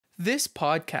This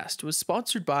podcast was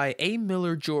sponsored by A.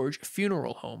 Miller George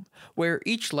Funeral Home, where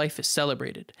each life is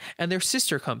celebrated, and their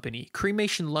sister company,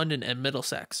 Cremation London and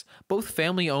Middlesex, both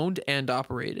family owned and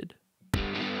operated.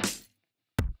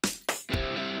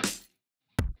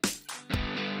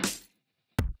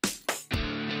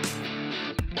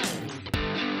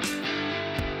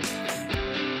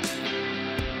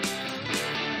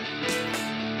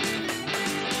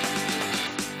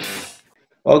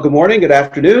 Well, good morning, good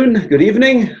afternoon, good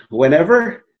evening,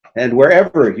 whenever and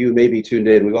wherever you may be tuned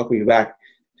in. We welcome you back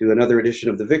to another edition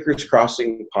of the Vicar's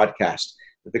Crossing podcast.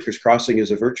 The Vicar's Crossing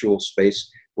is a virtual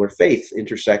space where faith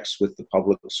intersects with the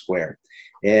public square.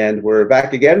 And we're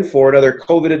back again for another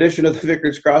COVID edition of the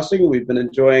Vicar's Crossing. We've been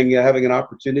enjoying having an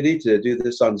opportunity to do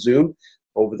this on Zoom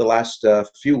over the last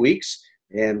few weeks,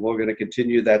 and we're going to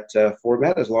continue that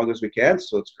format as long as we can.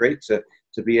 So it's great to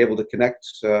be able to connect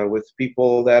with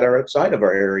people that are outside of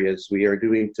our area as we are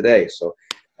doing today. So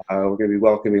we're going to be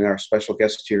welcoming our special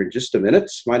guest here in just a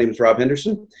minute. My name is Rob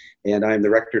Henderson, and I'm the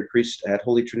rector and priest at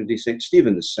Holy Trinity St.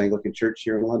 Stephen's Anglican Church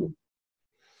here in London.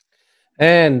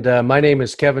 And my name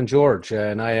is Kevin George,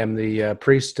 and I am the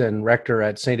priest and rector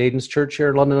at St. Aidan's Church here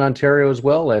in London, Ontario as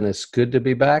well, and it's good to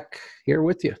be back here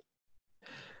with you.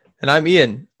 And I'm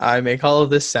Ian. I make all of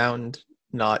this sound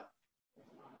not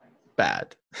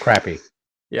bad. Crappy.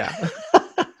 Yeah.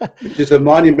 It's a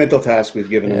monumental task we've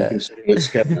given him, considering it's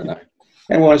Kevin and I.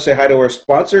 And we want to say hi to our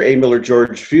sponsor, A. Miller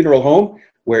George Funeral Home,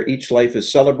 where each life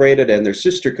is celebrated, and their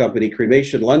sister company,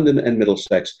 Cremation London and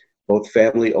Middlesex, both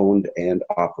family-owned and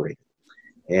operated.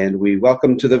 And we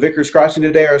welcome to the Vicar's Crossing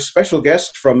today our special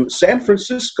guest from San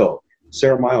Francisco.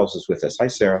 Sara Miles is with us. Hi,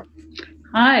 Sara.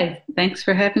 Hi. Thanks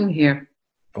for having me here.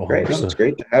 Great. It's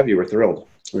great to have you. We're thrilled.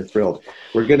 We're thrilled.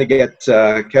 We're going to get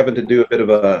Kevin to do a bit of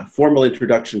a formal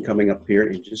introduction coming up here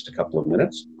in just a couple of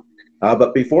minutes.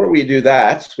 But before we do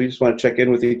that, we just want to check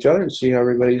in with each other and see how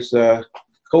everybody's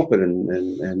coping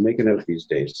and making out these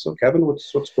days. So, Kevin,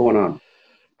 what's going on?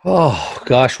 Oh,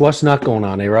 gosh, what's not going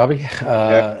on, Robbie?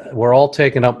 We're all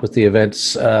taken up with the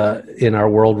events in our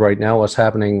world right now. What's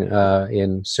happening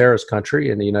in Sarah's country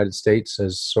in the United States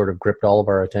has sort of gripped all of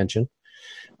our attention.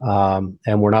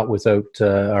 And we're not without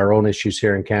our own issues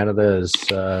here in Canada, as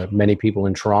many people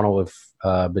in Toronto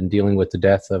have been dealing with the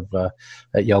death of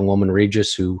that young woman,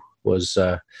 Regis, who was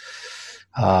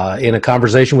in a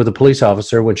conversation with a police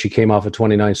officer when she came off a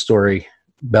 29-story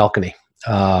balcony.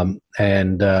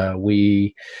 And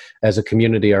we, as a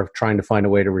community, are trying to find a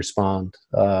way to respond.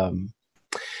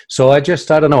 So I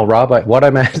don't know, Rob, what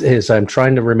I'm at is I'm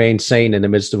trying to remain sane in the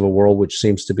midst of a world which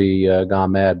seems to be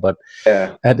gone mad. But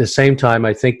at the same time,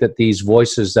 I think that these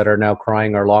voices that are now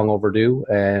crying are long overdue.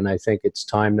 And I think it's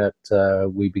time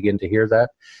that we begin to hear that.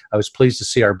 I was pleased to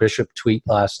see our bishop tweet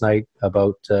last night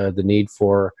about the need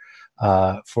for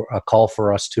a call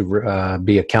for us to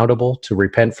be accountable, to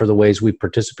repent for the ways we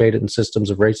participated in systems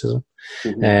of racism,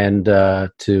 and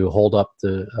to hold up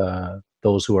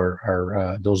those who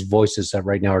are those voices that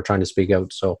right now are trying to speak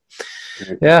out. So,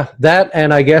 yeah, that,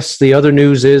 and I guess the other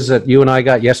news is that you and I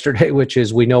got yesterday, which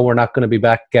is we know we're not going to be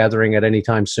back gathering at any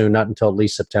time soon, not until at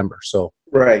least September. So,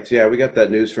 right, yeah, we got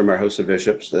that news from our House of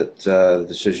Bishops that the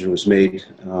decision was made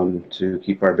to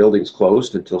keep our buildings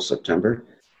closed until September.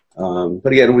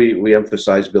 But again, we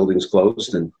emphasize buildings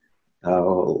closed, and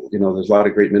there's a lot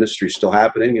of great ministry still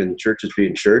happening, and churches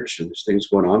being church, and there's things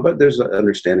going on. But there's an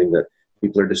understanding that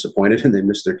people are disappointed, and they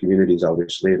miss their communities,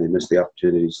 obviously, and they miss the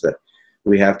opportunities that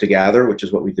we have to gather, which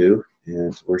is what we do,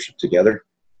 and to worship together.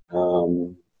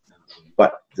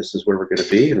 But this is where we're going to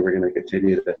be, and we're going to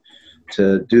continue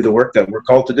to do the work that we're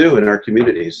called to do in our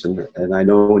communities. And I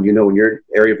know, in your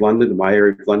area of London, in my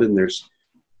area of London,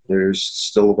 there's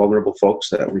still vulnerable folks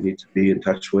that we need to be in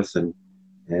touch with and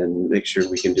make sure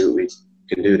we can do what we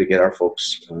can do to get our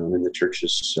folks in the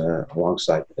churches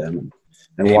alongside them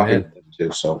and walking with them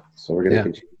too. So we're going to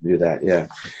continue to do that. Yeah.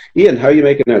 Ian, how are you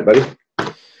making out, buddy?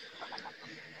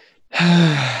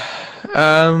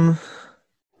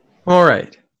 All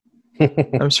right.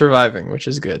 I'm surviving, which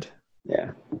is good.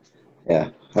 Yeah. Yeah.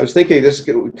 I was thinking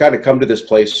we kind of come to this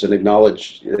place and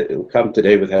acknowledge it'll come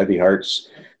today with heavy hearts,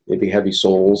 maybe heavy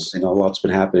souls. A lot's been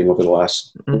happening over the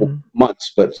last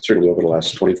months, but certainly over the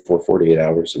last 24, 48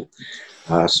 hours.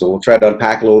 And so we'll try to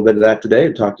unpack a little bit of that today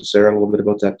and talk to Sara a little bit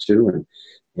about that too, and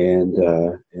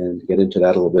get into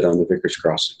that a little bit on the Vicar's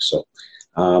Crossing. So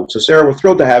Sara, we're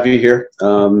thrilled to have you here,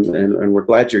 and we're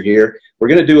glad you're here. We're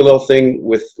going to do a little thing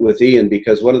with Ian,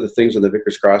 because one of the things on the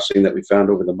Vicar's Crossing that we found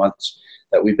over the months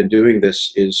that we've been doing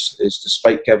this is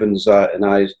despite Kevin's and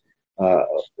I's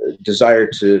desire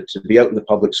to be out in the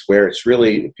public square, it's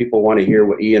really people want to hear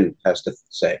what Ian has to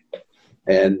say.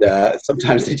 And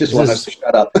sometimes they just want us to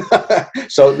shut up.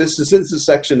 So this is a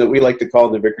section that we like to call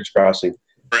the Vickers Crossing.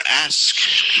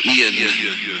 Ask Ian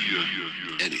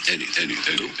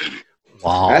anything.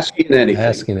 Wow. Asking anything.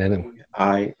 Asking anything.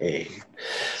 IA.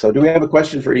 So do we have a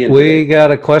question for Ian We today?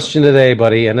 got a question today,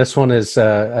 buddy, and this one is,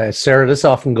 Sarah, this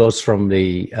often goes from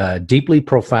the deeply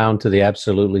profound to the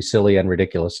absolutely silly and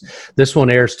ridiculous. This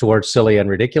one airs towards silly and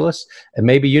ridiculous, and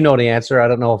maybe you know the answer. I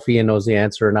don't know if Ian knows the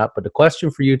answer or not, but the question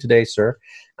for you today, sir,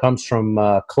 comes from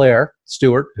Claire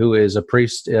Stewart, who is a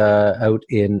priest out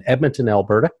in Edmonton,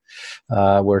 Alberta,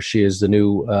 where she is the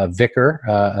new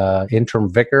vicar, interim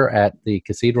vicar at the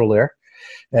cathedral there.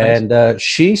 And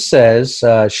she says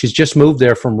she's just moved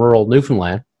there from rural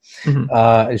Newfoundland.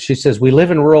 Mm-hmm. She says, we live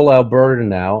in rural Alberta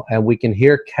now, and we can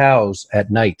hear cows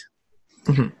at night.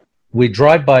 Mm-hmm. We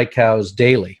drive by cows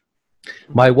daily.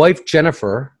 My wife,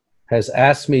 Jennifer, has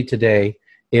asked me today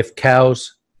if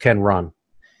cows can run.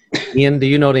 Ian, do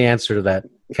you know the answer to that?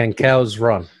 Can cows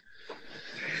run?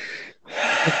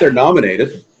 If they're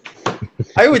nominated.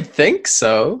 I would think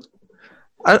so.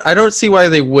 I don't see why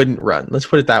they wouldn't run. Let's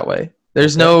put it that way.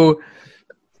 There's no,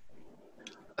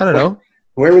 I don't know.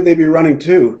 Where would they be running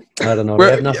to? I don't know.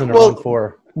 They have nothing to run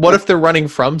for. What if they're running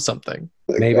from something?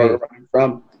 Maybe. Running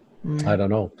from? I don't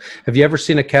know. Have you ever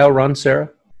seen a cow run, Sarah?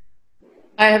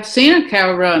 I have seen a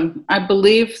cow run. I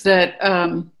believe that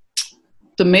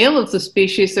the male of the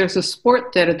species, there's a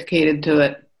sport dedicated to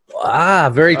it. Ah,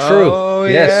 very true. Oh,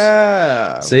 yes.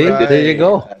 Yeah. See, right. There you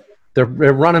go. They're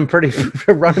running pretty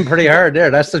hard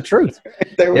there. That's the truth.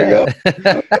 There we go.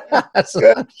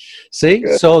 See,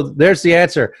 Good. So there's the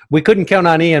answer. We couldn't count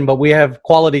on Ian, but we have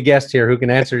quality guests here who can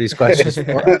answer these questions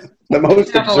for us. The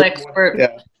most expert.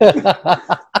 Yeah.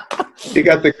 You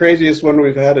got the craziest one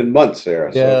we've had in months,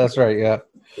 Sarah. Yeah, that's right. Yeah.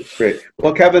 It's great.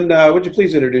 Well, Kevin, would you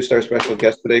please introduce our special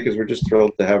guest today? Because we're just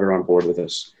thrilled to have her on board with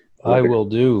us. I will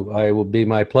do. I will be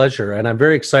my pleasure. And I'm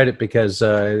very excited because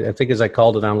I think, as I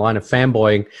called it online, of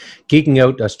fanboying, geeking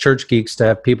out as church geeks to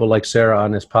have people like Sarah on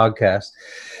this podcast.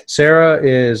 Sarah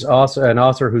is an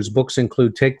author whose books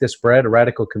include Take This Bread, A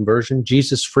Radical Conversion,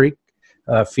 Jesus Freak,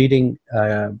 Feeding,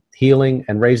 Healing,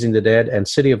 and Raising the Dead, and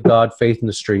City of God, Faith in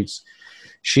the Streets.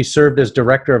 She served as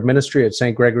director of ministry at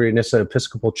St. Gregory Nyssa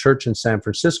Episcopal Church in San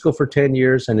Francisco for 10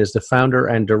 years and is the founder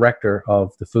and director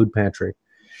of the Food Pantry.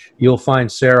 You'll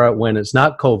find Sarah, when it's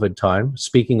not COVID time,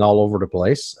 speaking all over the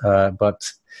place. But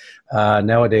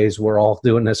nowadays, we're all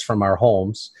doing this from our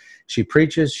homes. She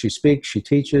preaches, she speaks, she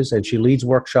teaches, and she leads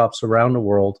workshops around the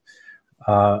world.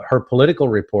 Her political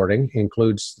reporting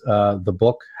includes the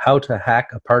book, How to Hack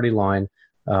a Party Line,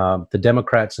 The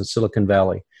Democrats in Silicon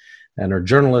Valley. And her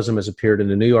journalism has appeared in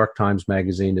the New York Times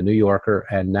Magazine, the New Yorker,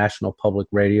 and National Public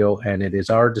Radio. And it is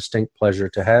our distinct pleasure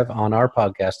to have on our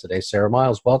podcast today, Sara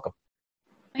Miles. Welcome.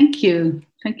 Thank you.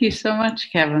 Thank you so much,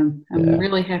 Kevin. I'm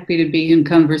really happy to be in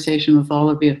conversation with all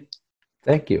of you.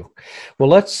 Thank you. Well,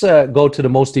 let's go to the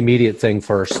most immediate thing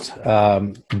first.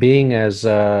 Being as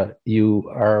you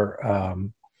are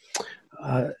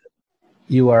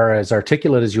as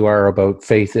articulate as you are about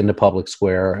faith in the public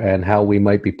square and how we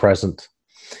might be present.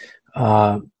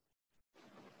 We'll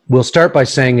start by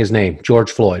saying his name,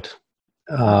 George Floyd.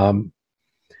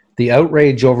 The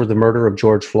outrage over the murder of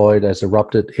George Floyd has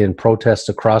erupted in protests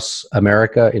across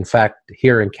America. In fact,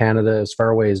 here in Canada, as far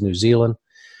away as New Zealand,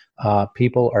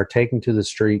 people are taking to the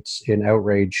streets in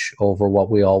outrage over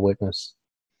what we all witnessed.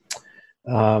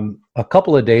 A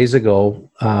couple of days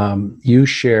ago, you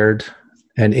shared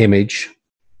an image,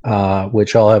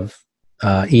 which I'll have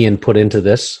Ian put into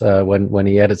this when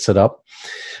he edits it up.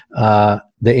 The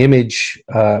image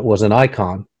was an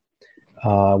icon,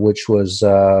 which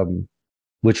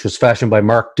was fashioned by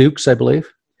Mark Dukes, I believe.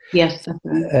 Yes, that's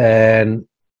right. And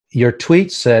your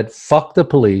tweet said, "Fuck the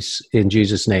police in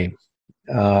Jesus' name,"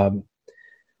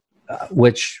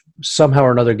 which somehow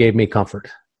or another gave me comfort.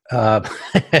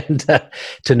 And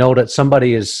to know that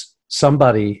somebody is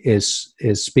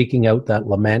speaking out that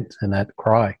lament and that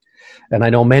cry. And I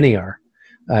know many are.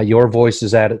 Your voice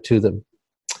is added to them.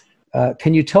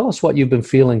 Can you tell us what you've been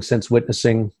feeling since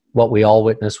witnessing what we all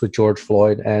witnessed with George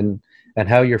Floyd, and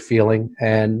how you're feeling,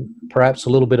 and perhaps a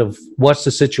little bit of what's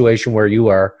the situation where you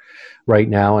are right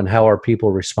now and how are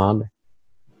people responding?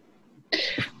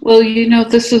 Well,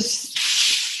 this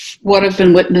is what I've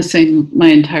been witnessing my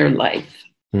entire life,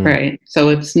 right? So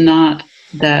it's not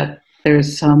that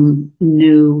there's some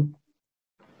new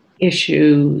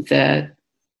issue that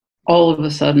all of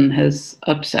a sudden has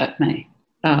upset me.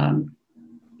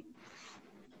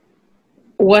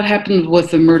 What happened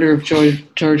with the murder of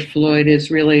George Floyd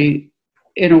is really,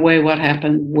 in a way, what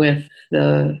happened with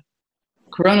the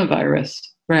coronavirus,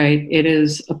 right? It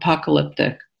is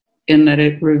apocalyptic. in that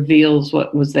it reveals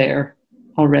what was there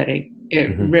already.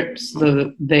 It Mhm. rips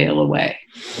the veil away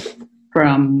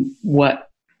from what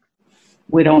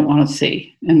we don't want to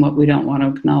see and what we don't want to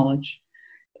acknowledge.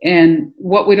 And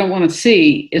what we don't want to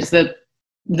see is that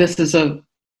this is a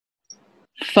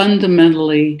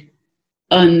fundamentally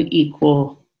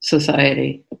unequal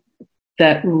society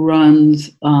that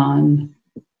runs on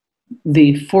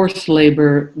the forced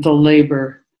labor, the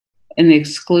labor, and the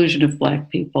exclusion of Black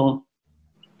people.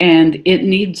 And it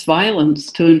needs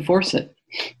violence to enforce it.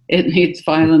 It needs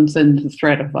violence and the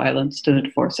threat of violence to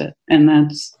enforce it. And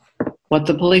that's what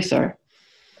the police are.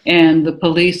 And the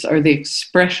police are the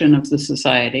expression of the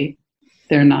society.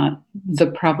 They're not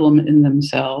the problem in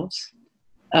themselves.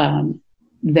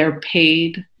 They're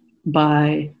paid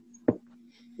by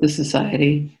the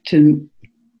society to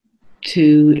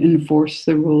enforce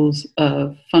the rules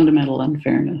of fundamental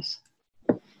unfairness.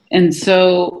 And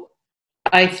so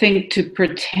I think to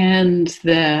pretend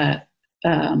that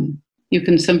you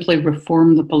can simply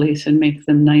reform the police and make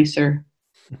them nicer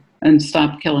and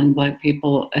stop killing Black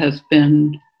people has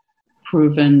been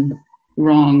proven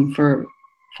wrong for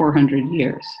 400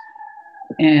 years.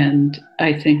 And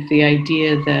I think the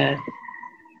idea that,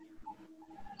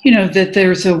 that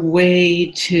there's a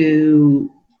way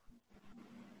to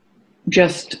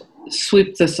just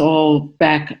sweep this all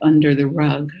back under the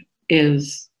rug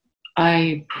is,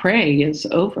 I pray, is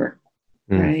over,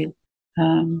 right?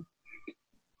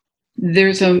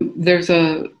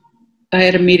 I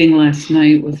had a meeting last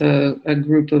night with a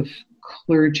group of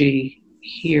clergy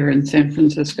here in San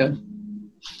Francisco.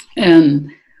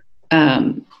 And,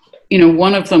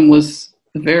 one of them was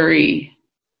very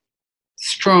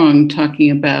strong,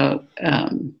 talking about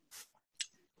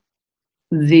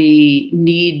the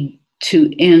need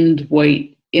to end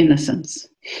white innocence.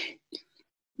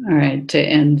 All right, to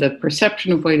end the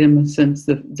perception of white innocence,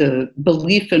 the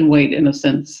belief in white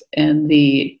innocence, and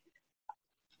the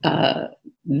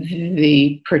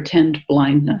pretend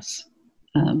blindness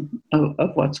of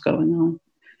what's going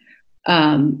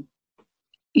on.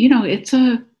 It's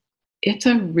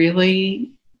a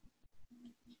really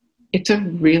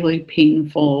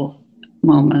painful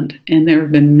moment, and there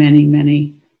have been many,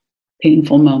 many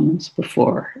painful moments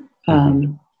before.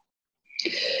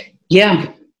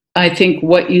 I think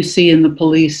what you see in the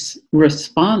police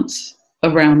response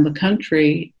around the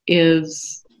country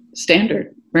is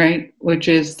standard, right? Which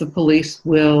is the police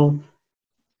will,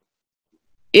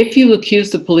 if you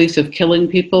accuse the police of killing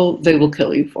people, they will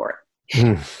kill you for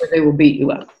it. Or they will beat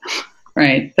you up,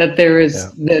 right? That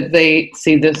that they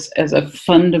see this as a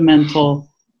fundamental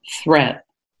threat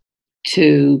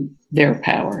to their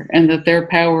power, and that their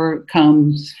power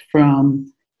comes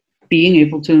from being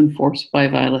able to enforce by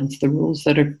violence the rules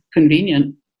that are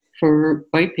convenient for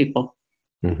white people.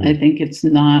 I think it's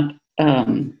not.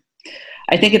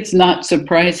 I think it's not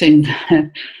surprising.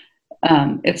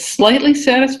 It's slightly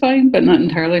satisfying, but not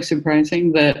entirely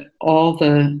surprising, that all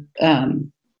the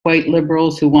white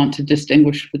liberals who want to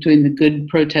distinguish between the good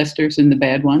protesters and the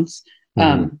bad ones,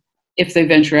 if they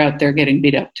venture out, they're getting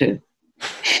beat up too.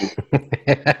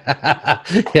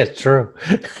 Yeah, true.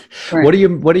 Right.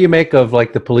 What do you make of,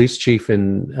 like, the police chief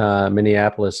in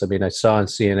Minneapolis? I mean, I saw on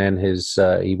CNN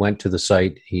he went to the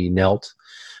site, he knelt.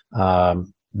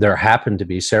 There happened to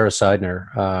be Sara Sidner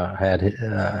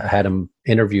had him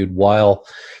interviewed while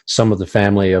some of the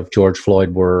family of George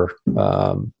Floyd were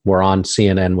on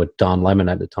CNN with Don Lemon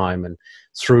at the time, and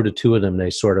through the two of them, they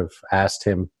sort of asked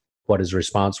him what his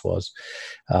response was.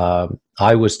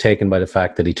 I was taken by the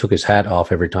fact that he took his hat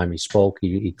off every time he spoke.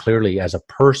 He clearly, as a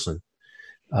person,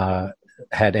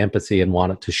 had empathy and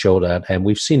wanted to show that. And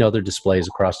we've seen other displays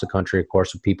across the country, of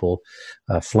course, of people,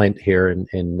 Flint here in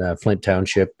Flint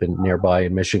Township and nearby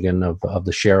in Michigan, of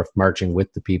the sheriff marching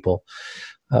with the people.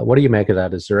 What do you make of that?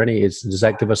 Does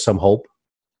that give us some hope?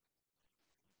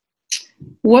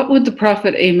 What would the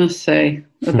prophet Amos say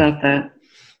about that?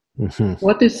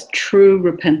 What is true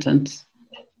repentance?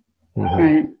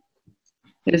 Right?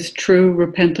 Is true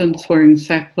repentance wearing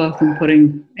sackcloth and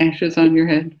putting ashes on your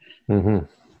head? I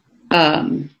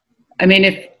mean,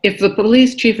 if the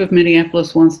police chief of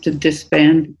Minneapolis wants to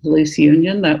disband the police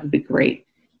union, that would be great.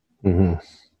 That's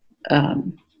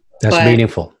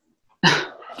meaningful.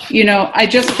 I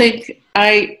just think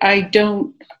I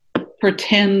don't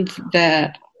pretend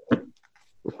that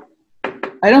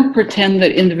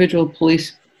individual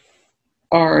police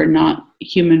are not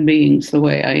human beings the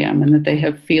way I am, and that they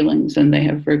have feelings and they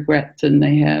have regrets and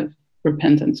they have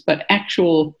repentance. But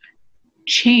actual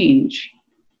change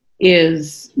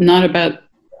is not about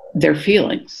their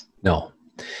feelings. No.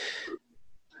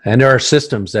 And there are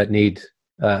systems that need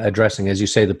addressing. As you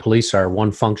say, the police are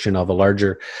one function of a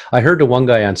larger. I heard the one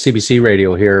guy on CBC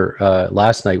radio here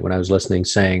last night when I was listening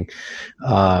saying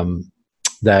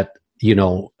that,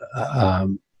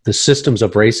 the systems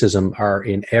of racism are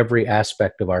in every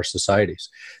aspect of our societies.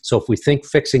 So if we think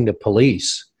fixing the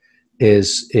police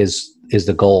is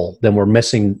the goal, then we're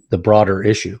missing the broader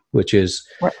issue, which is,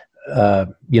 right.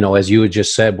 As you had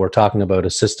just said, we're talking about a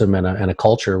system and a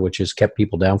culture which has kept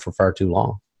people down for far too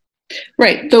long.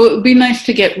 Right. Though it would be nice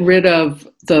to get rid of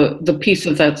the piece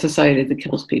of that society that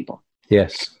kills people.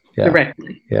 Yes. Yeah.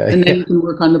 Directly. Yeah. And then you can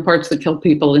work on the parts that kill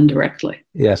people indirectly.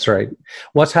 Yes, right.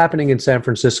 What's happening in San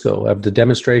Francisco? Have the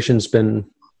demonstrations been?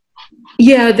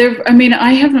 Yeah,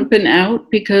 I haven't been out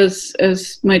because,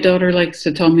 as my daughter likes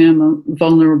to tell me, I'm a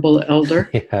vulnerable elder.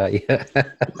 Yeah.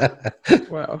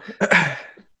 Wow.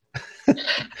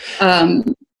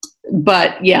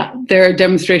 But yeah, there are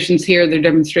demonstrations here. There are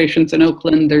demonstrations in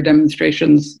Oakland. There are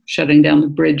demonstrations shutting down the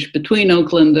bridge between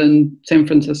Oakland and San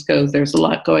Francisco. There's a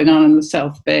lot going on in the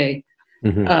South Bay.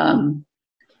 Mm-hmm.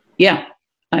 Yeah,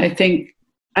 I think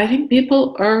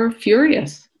people are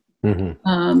furious.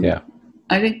 Mm-hmm. Yeah,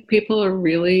 I think people are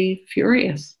really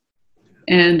furious,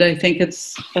 and I think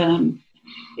it's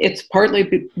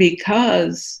partly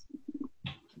because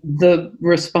the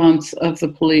response of the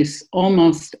police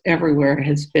almost everywhere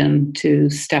has been to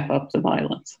step up the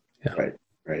violence. Yeah.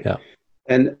 Right. Yeah.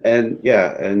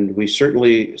 And we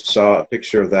certainly saw a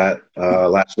picture of that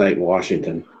last night in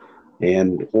Washington,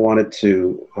 and wanted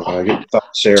to get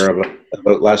thoughts, Sarah,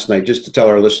 about last night, just to tell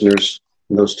our listeners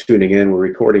and those tuning in, we're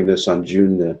recording this on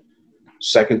June the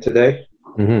 2nd today.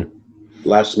 Mm-hmm.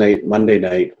 Last night, Monday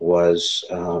night, was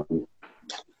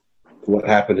what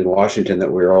happened in Washington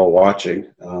that we were all watching.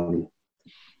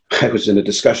 I was in a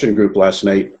discussion group last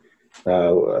night,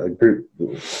 a group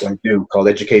I do called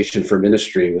Education for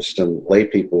Ministry with some lay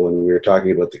people, and we were talking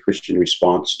about the Christian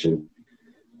response to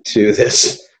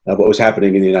this, what was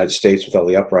happening in the United States with all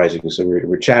the uprisings. So we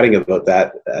were chatting about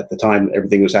that at the time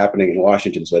everything was happening in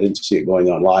Washington, so I didn't see it going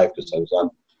on live because I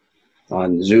was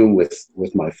on Zoom with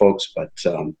my folks.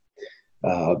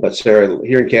 But Sarah,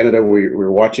 here in Canada,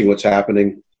 we're watching what's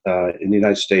happening in the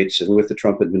United States and with the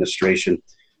Trump administration.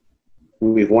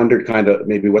 We've wondered kind of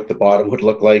maybe what the bottom would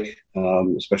look like,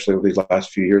 especially over these last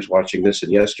few years watching this.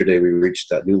 And yesterday we reached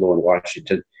that new low in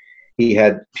Washington. He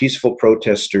had peaceful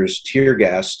protesters tear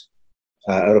gassed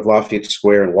out of Lafayette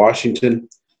Square in Washington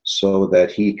so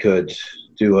that he could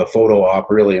do a photo op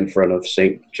really in front of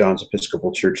St. John's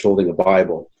Episcopal Church holding a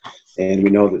Bible. And we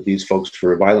know that these folks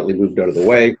were violently moved out of the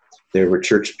way. There were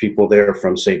church people there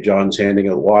from St. John's handing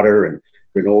out water and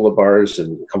granola bars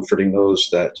and comforting those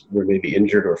that were maybe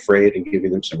injured or afraid and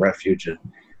giving them some refuge.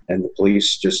 And the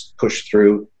police just pushed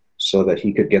through so that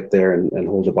he could get there and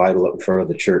hold the Bible up in front of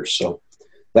the church. So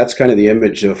that's kind of the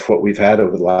image of what we've had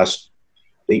over the last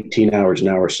 18 hours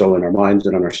now or so in our minds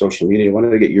and on our social media. I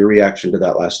wanted to get your reaction to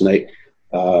that last night,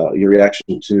 your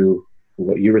reaction to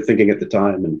what you were thinking at the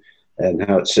time and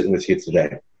how it's sitting with you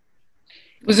today.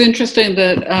 It was interesting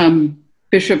that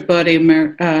Bishop Buddy,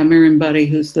 Miriam Buddy,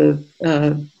 who's the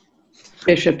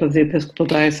bishop of the Episcopal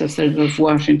Diocese of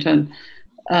Washington,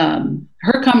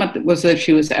 her comment was that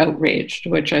she was outraged,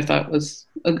 which I thought was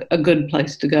a good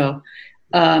place to go.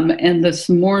 And this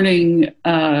morning,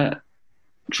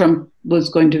 Trump was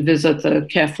going to visit the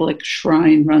Catholic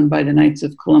shrine run by the Knights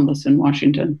of Columbus in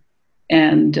Washington.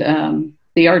 And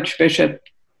the Archbishop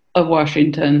of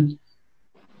Washington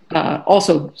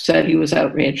also said he was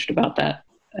outraged about that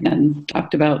and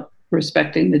talked about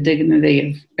respecting the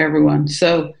dignity of everyone.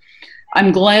 So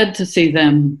I'm glad to see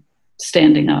them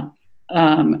standing up.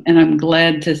 And I'm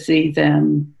glad to see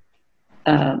them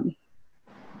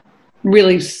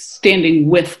really standing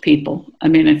with people. I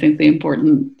mean, I think the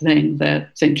important thing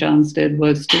that St. John's did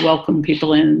was to welcome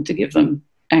people in, to give them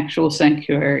actual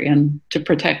sanctuary and to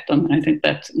protect them. And I think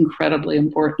that's incredibly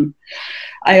important.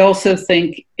 I also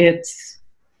think it's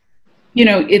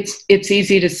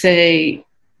easy to say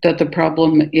that the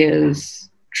problem is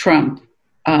Trump.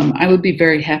 I would be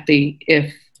very happy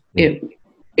if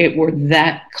it were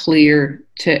that clear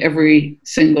to every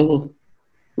single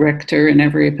rector in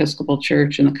every Episcopal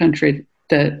church in the country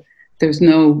that there's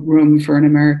no room for an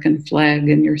American flag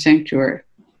in your sanctuary,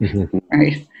 Mm-hmm.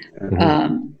 right?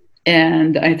 Mm-hmm.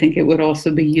 And I think it would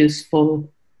also be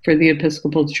useful for the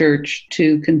Episcopal Church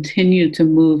to continue to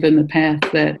move in the path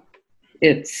that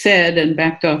it said and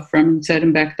backed off from, and said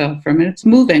and backed off from. And it's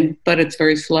moving, but it's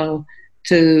very slow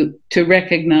to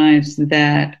recognize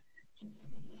that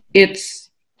its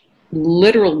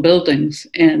literal buildings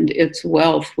and its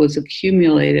wealth was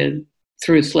accumulated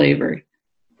through slavery,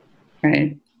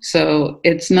 right? So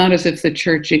it's not as if the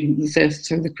church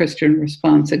exists or the Christian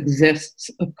response exists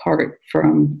apart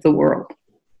from the world,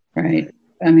 right?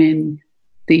 I mean,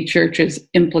 the church is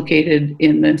implicated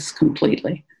in this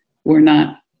completely. We're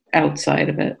not outside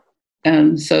of it.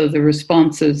 And so the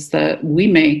responses that we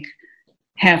make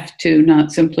have to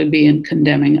not simply be in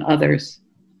condemning others,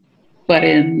 but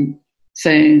in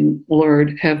saying,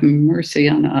 Lord, have mercy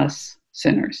on us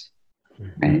sinners,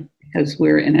 right? Because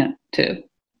we're in it too.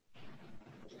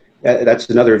 Yeah, that's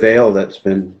another veil that's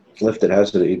been lifted,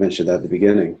 hasn't it? You mentioned that at the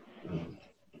beginning.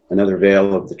 Another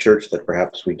veil of the church that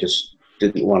perhaps we just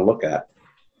didn't want to look at,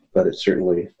 but it's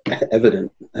certainly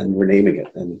evident, and we're naming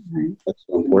it, and that's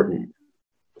so important.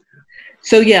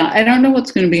 So yeah, I don't know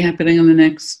what's going to be happening in the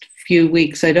next few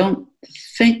weeks. I don't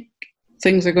think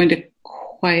things are going to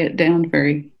quiet down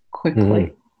very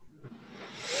quickly.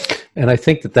 And I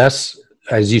think that's,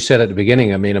 as you said at the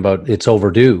beginning, I mean, about it's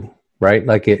overdue, right?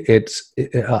 Like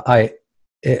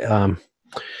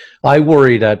I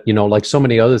worry that, you know, like so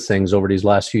many other things over these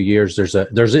last few years, there's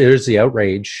the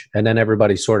outrage, and then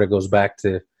everybody sort of goes back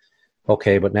to,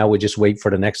 okay, but now we just wait for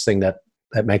the next thing that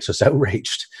makes us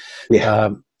outraged. Yeah.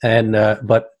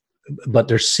 But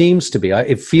there seems to be,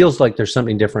 it feels like there's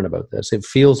something different about this. It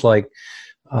feels like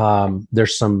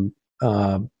there's some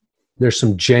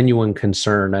genuine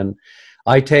concern, and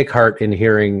I take heart in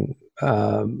hearing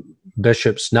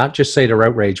bishops not just say they're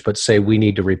outraged, but say we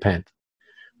need to repent.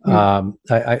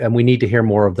 And we need to hear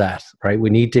more of that, right? We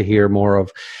need to hear more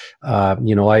of,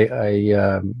 you know,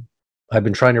 I've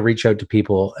been trying to reach out to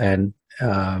people and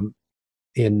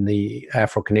in the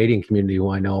Afro-Canadian community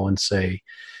who I know and say,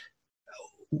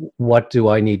 what do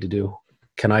I need to do?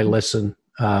 Can I listen?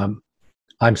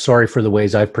 I'm sorry for the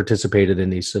ways I've participated in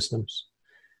these systems.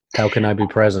 How can I be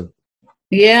present?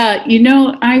 Yeah, you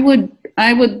know, I would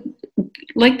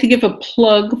like to give a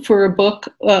plug for a book.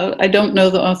 I don't know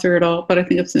the author at all, but I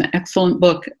think it's an excellent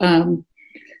book.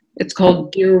 It's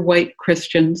called Dear White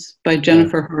Christians by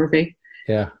Jennifer Harvey.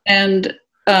 Yeah. And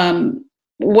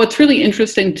what's really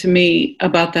interesting to me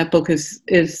about that book is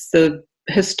the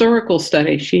historical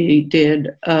study she did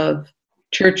of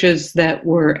churches that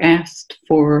were asked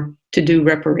to do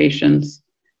reparations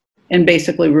and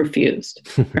basically refused,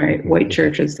 right? White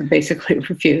churches that basically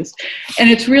refused. And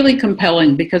it's really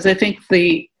compelling because I think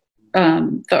the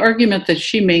argument that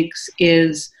she makes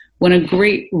is when a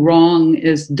great wrong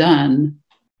is done,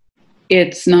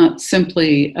 it's not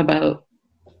simply about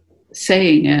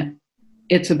saying it,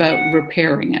 it's about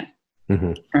repairing it,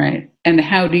 right? And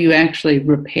how do you actually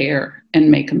repair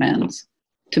and make amends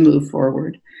to move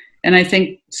forward? And I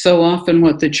think so often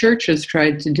what the church has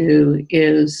tried to do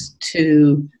is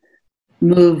to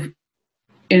move,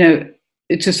 you know,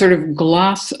 to sort of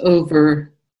gloss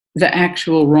over the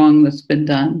actual wrong that's been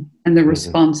done and the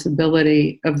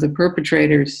responsibility of the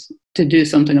perpetrators to do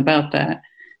something about that,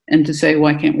 and to say,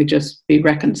 why can't we just be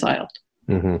reconciled?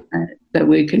 That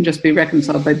we can just be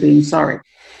reconciled by being sorry.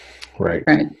 Right.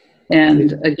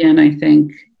 And again, I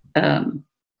think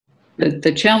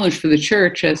the challenge for the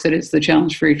church, as it is the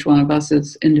challenge for each one of us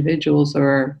as individuals or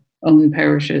our own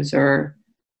parishes or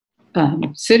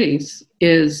cities,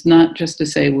 is not just to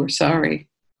say we're sorry,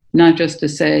 not just to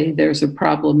say there's a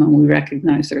problem and we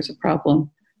recognize there's a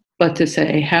problem, but to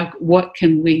say what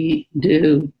can we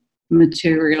do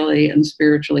materially and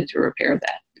spiritually to repair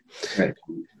that. Right.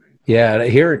 Yeah,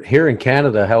 here in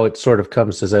Canada, how it sort of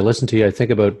comes as I listen to you, I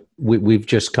think about we've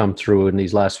just come through in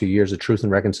these last few years a truth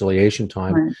and reconciliation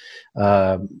time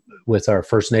with our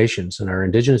First Nations and our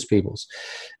Indigenous peoples,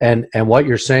 and what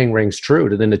you're saying rings true.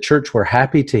 In the church, we're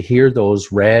happy to hear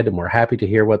those read, and we're happy to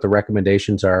hear what the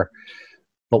recommendations are,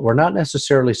 but we're not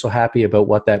necessarily so happy about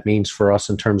what that means for us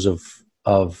in terms of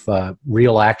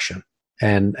real action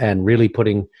and really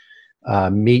putting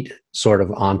meat sort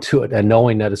of onto it, and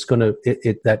knowing that it's going to,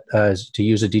 to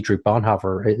use a Dietrich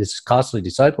Bonhoeffer, it's costly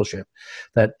discipleship,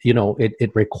 that, you know,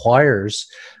 it requires,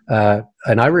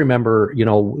 and I remember, you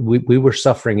know, we were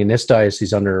suffering in this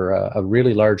diocese under a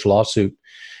really large lawsuit,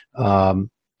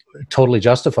 totally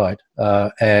justified,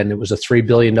 and it was a $3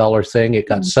 billion thing. It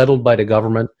got settled by the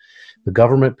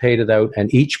government paid it out,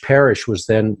 and each parish was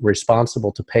then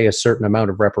responsible to pay a certain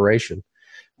amount of reparation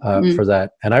for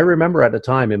that. And I remember at the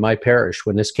time in my parish,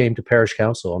 when this came to parish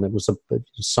council, and it was a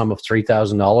sum of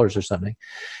 $3,000 or something,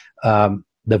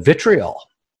 the vitriol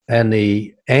and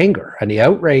the anger and the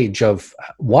outrage of,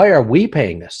 why are we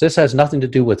paying this? This has nothing to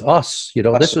do with us. You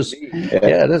know, this was,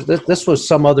 this was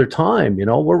some other time, you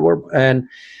know, and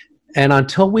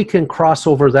until we can cross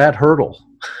over that hurdle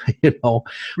you know,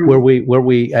 where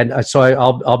we, and so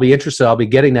I'll be interested. I'll be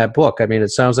getting that book. I mean, it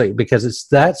sounds like, because it's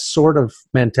that sort of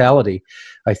mentality,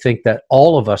 I think, that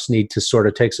all of us need to sort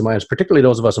of take some minds, particularly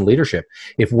those of us in leadership.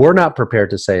 If we're not prepared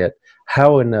to say it,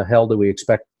 how in the hell do we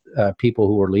expect people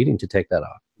who are leading to take that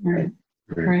on?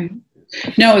 Right.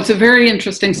 No, it's a very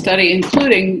interesting study,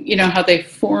 including, you know, how they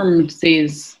formed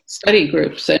these study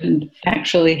groups and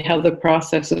actually how the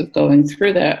process of going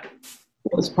through that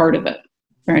was part of it,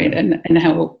 right? And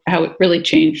how it really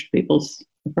changed people's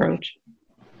approach.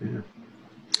 Yeah.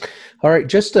 All right,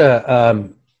 just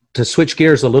to switch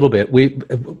gears a little bit,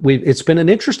 it's been an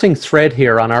interesting thread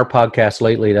here on our podcast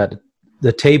lately that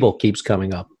the table keeps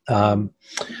coming up. The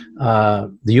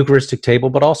Eucharistic table,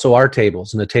 but also our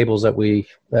tables, and the tables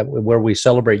where we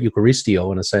celebrate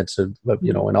Eucharistio, in a sense of,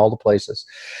 you know, in all the places.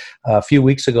 A few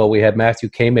weeks ago, we had Matthew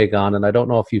Koenig on, and I don't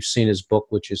know if you've seen his book,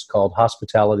 which is called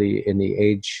Hospitality in the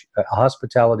Age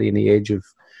of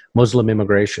Muslim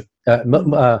Immigration,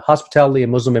 Hospitality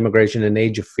and Muslim Immigration in the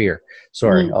Age of Fear.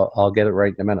 Sorry, I'll get it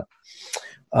right in a minute.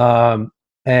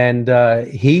 And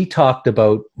he talked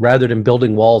about, rather than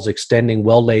building walls, extending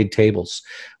well-laid tables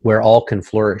where all can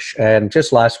flourish. And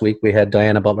just last week, we had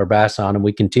Diana Butler-Bass on, and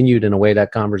we continued in a way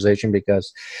that conversation,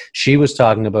 because she was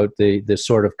talking about the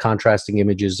sort of contrasting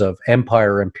images of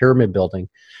empire and pyramid building,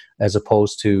 as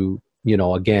opposed to, you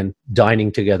know, again,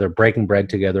 dining together, breaking bread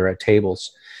together at tables.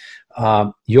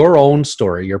 Your own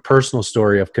story, your personal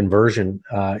story of conversion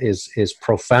is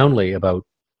profoundly about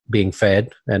being fed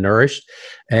and nourished,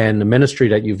 and the ministry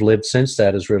that you've lived since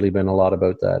that has really been a lot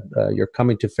about that. Your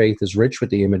coming to faith is rich with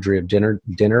the imagery of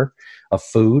dinner, of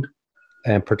food,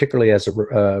 and particularly as it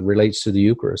relates to the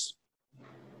Eucharist.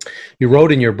 You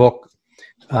wrote in your book,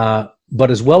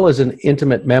 but as well as an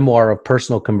intimate memoir of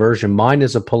personal conversion, mine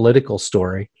is a political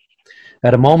story.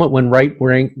 At a moment when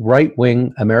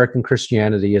right-wing American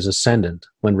Christianity is ascendant,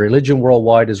 when religion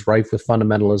worldwide is rife with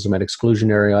fundamentalism and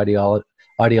exclusionary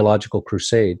ideological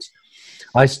crusades,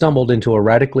 I stumbled into a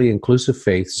radically inclusive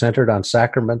faith centered on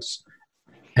sacraments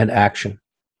and action.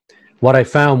 What I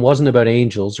found wasn't about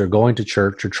angels or going to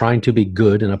church or trying to be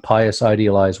good in a pious,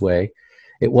 idealized way.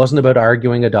 It wasn't about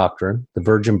arguing a doctrine, the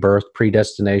virgin birth,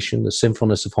 predestination, the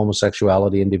sinfulness of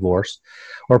homosexuality and divorce,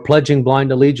 or pledging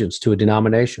blind allegiance to a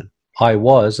denomination. I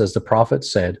was, as the prophet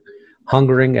said,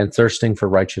 hungering and thirsting for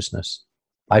righteousness.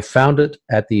 I found it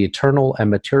at the eternal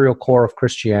and material core of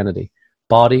Christianity: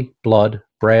 body, blood,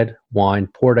 bread, wine,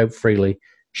 poured out freely,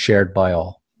 shared by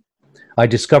all. I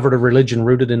discovered a religion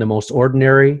rooted in the most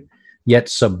ordinary yet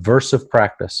subversive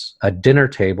practice, a dinner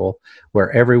table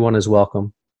where everyone is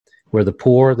welcome, where the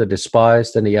poor, the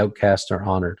despised, and the outcast are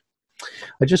honored.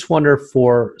 I just wonder,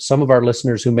 for some of our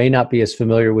listeners who may not be as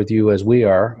familiar with you as we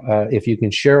are, if you can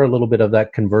share a little bit of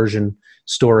that conversion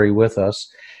story with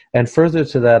us. And further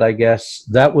to that, I guess,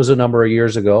 that was a number of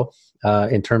years ago.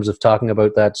 In terms of talking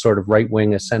about that sort of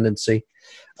right-wing ascendancy.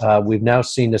 We've now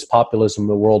seen this populism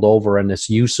the world over, and this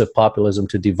use of populism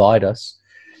to divide us.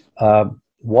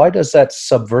 Why does that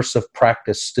subversive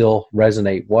practice still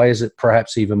resonate? Why is it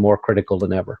perhaps even more critical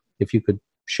than ever? If you could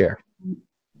share.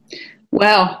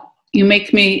 Well, you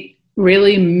make me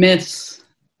really miss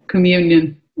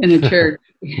communion in a church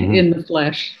in the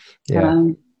flesh. Yeah.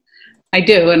 I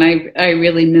do, and I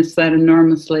really miss that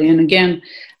enormously. And again,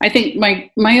 I think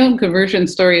my own conversion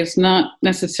story is not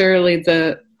necessarily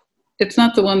it's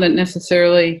not the one that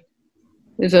necessarily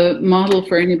is a model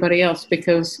for anybody else,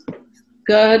 because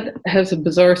God has a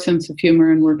bizarre sense of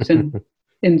humor and works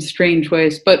in strange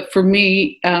ways. But for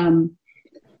me,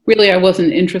 really, I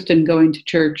wasn't interested in going to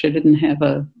church. I didn't have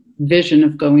a vision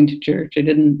of going to church.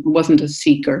 Wasn't a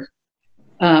seeker.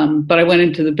 But I went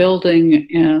into the building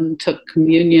and took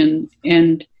communion,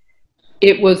 and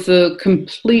it was the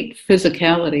complete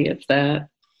physicality of that,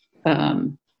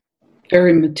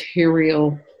 very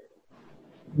material,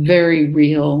 very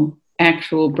real,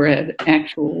 actual bread,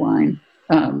 actual wine,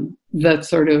 that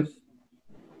sort of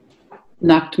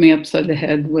knocked me upside the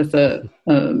head with a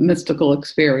mystical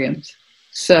experience.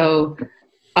 So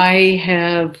I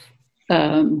have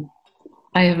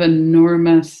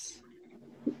enormous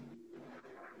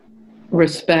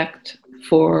respect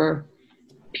for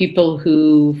people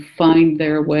who find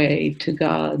their way to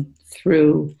God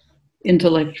through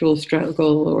intellectual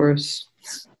struggle or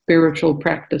spiritual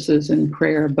practices and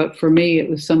prayer. But for me, it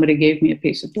was somebody gave me a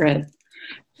piece of bread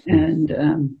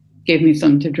and gave me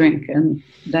something to drink. And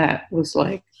that was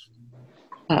like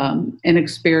an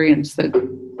experience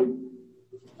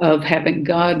of having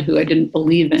God, who I didn't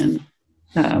believe in,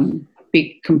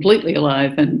 be completely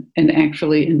alive and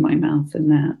actually in my mouth in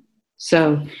that.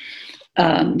 So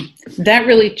that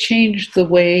really changed the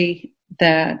way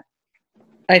that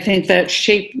I think that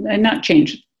shaped, and not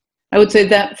changed, I would say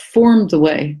that formed the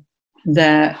way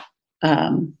that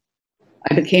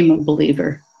I became a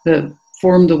believer, that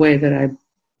formed the way that I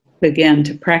began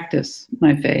to practice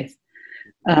my faith,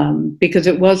 because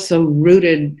it was so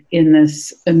rooted in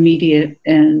this immediate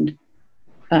and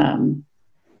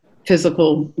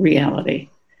physical reality.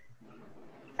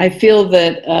 I feel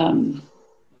that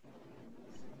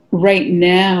right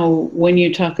now, when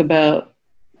you talk about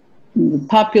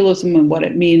populism and what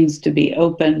it means to be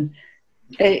open,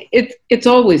 it's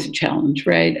always a challenge,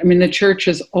 right? I mean, the church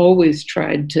has always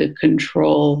tried to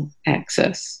control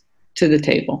access to the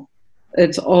table.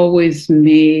 It's always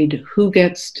made who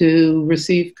gets to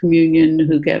receive communion,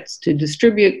 who gets to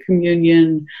distribute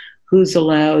communion, who's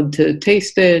allowed to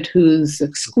taste it, who's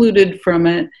excluded from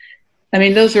it. I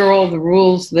mean, those are all the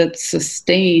rules that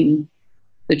sustain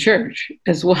the church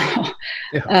as well.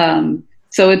 Yeah.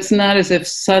 So it's not as if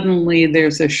suddenly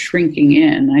there's a shrinking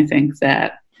in. I think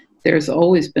that there's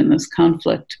always been this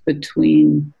conflict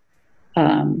between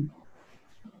the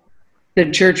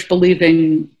church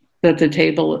believing that the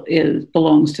table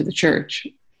belongs to the church.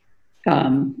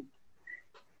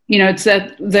 It's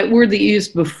that word that you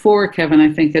used before, Kevin,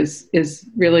 I think is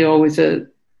really always a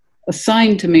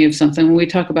sign to me of something. When we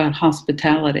talk about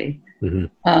hospitality,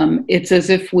 it's as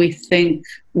if we think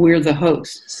we're the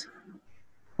hosts,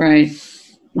 right?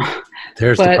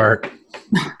 There's the part.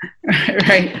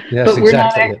 Right. Yes, but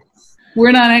exactly.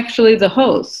 We're not actually the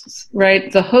hosts,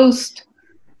 right? The host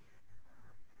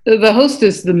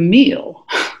is the meal.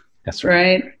 That's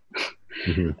right.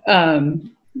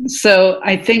 So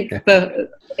I think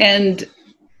and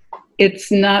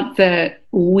it's not that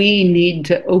we need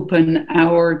to open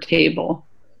our table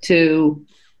to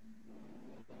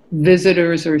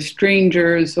visitors or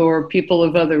strangers or people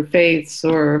of other faiths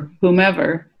or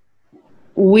whomever.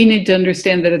 We need to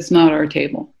understand that it's not our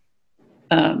table,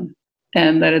 and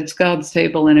that it's God's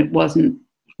table, and it wasn't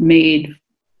made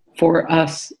for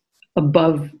us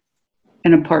above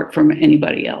and apart from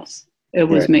anybody else. It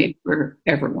was made for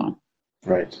everyone.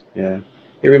 Right. Yeah.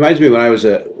 It reminds me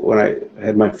when I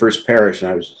had my first parish,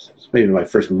 and I was maybe my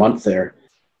first month there,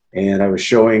 and we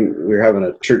were having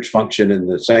a church function, and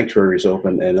the sanctuary was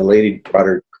open, and a lady brought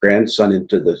her grandson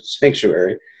into the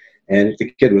sanctuary, and the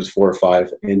kid was 4 or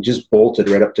 5, and just bolted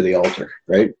right up to the altar,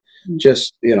 right? Mm-hmm.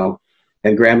 Just,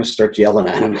 and grandma starts yelling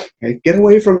at him, hey, get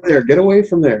away from there, get away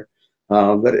from there.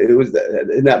 But it was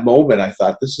in that moment, I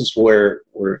thought, this is where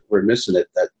we're missing it,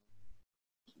 that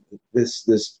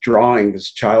this drawing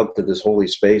this child to this holy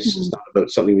space is not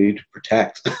about something we need to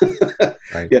protect.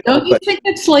 Right. Don't you think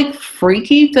it's like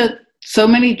freaky that so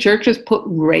many churches put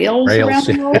rails around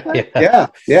the altar?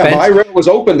 Yeah. My rail was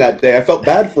open that day. I felt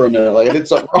bad for a minute, like I did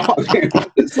something wrong.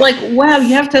 It's like, wow,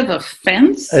 you have to have a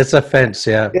fence? It's a fence,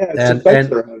 yeah. Yeah, it's a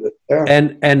fence around it. Yeah.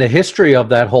 And the history of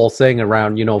that whole thing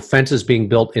around, fences being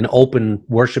built in open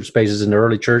worship spaces in the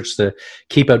early church to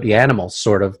keep out the animals,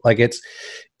 sort of like it's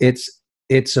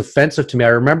offensive to me. I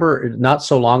remember not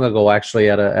so long ago, actually,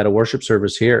 at a worship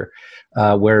service here,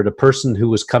 where the person who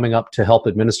was coming up to help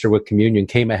administer with communion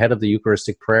came ahead of the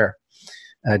Eucharistic prayer,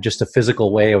 just a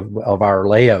physical way of our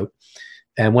layout.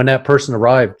 And when that person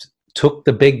arrived, took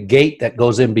the big gate that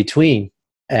goes in between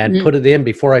and put it in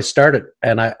before I started.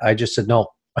 And I just said, no,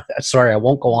 sorry, I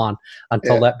won't go on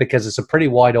until that, because it's a pretty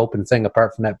wide open thing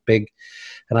apart from that big.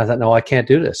 And I thought, no, I can't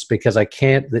do this, because I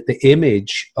can't, the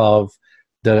image of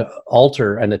the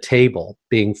altar and the table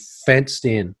being fenced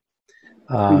in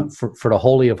for the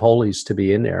Holy of Holies to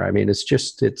be in there. I mean,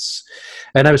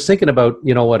 and I was thinking about,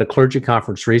 at a clergy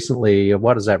conference recently,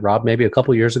 what is that, Rob? Maybe a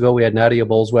couple of years ago, we had Nadia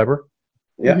Bowles-Weber.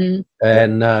 Yeah.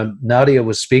 And Nadia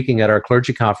was speaking at our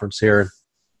clergy conference here.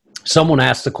 Someone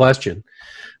asked the question,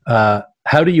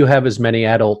 how do you have as many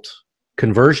adult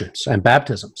conversions and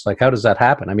baptisms? Like, how does that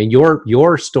happen? I mean,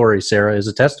 your story, Sarah, is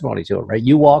a testimony to it, right?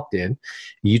 You walked in,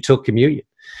 you took communion.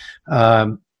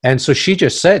 And so she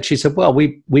said, well,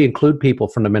 we include people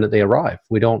from the minute they arrive.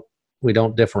 We don't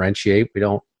differentiate. We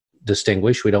don't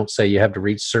distinguish. We don't say you have to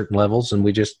reach certain levels, and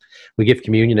we give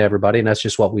communion to everybody, and that's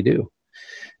just what we do.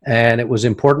 And it was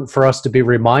important for us to be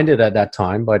reminded at that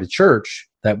time by the church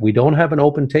that we don't have an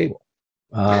open table,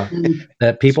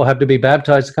 that people have to be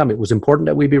baptized to come. It was important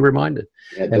that we be reminded.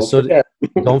 Yeah, and so forget.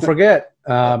 Don't forget.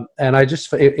 And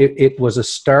it was a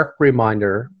stark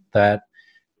reminder that,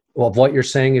 well, what you're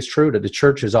saying is true, that the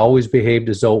church has always behaved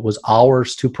as though it was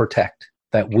ours to protect,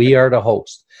 that we are the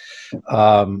host.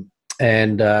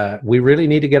 And we really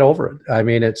need to get over it. I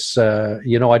mean, it's, I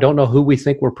don't know who we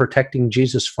think we're protecting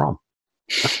Jesus from.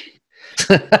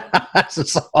 So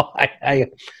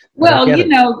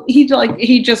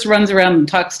he just runs around and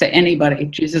talks to anybody.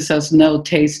 Jesus has no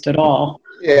taste at all.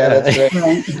 Yeah, that's right.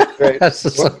 Right. Right.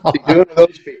 That's What are you doing to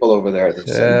those people over there? They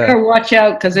say. Yeah. Better watch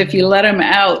out, because if you let him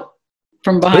out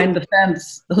from behind the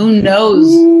fence, who knows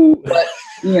what,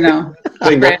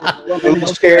 Thing, they're a little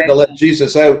scared to let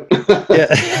Jesus out.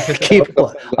 Yeah. Keep.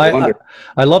 I wonder.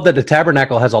 I love that the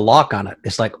tabernacle has a lock on it.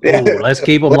 It's like, oh, Yeah. let's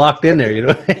keep him locked in there.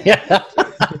 Yeah.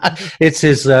 It's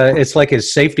his. It's like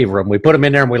his safety room. We put him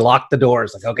in there and we lock the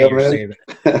doors. Like, okay, Yeah, you're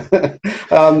man.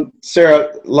 safe.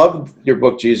 Sarah, loved your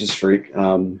book, Jesus Freak.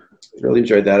 Really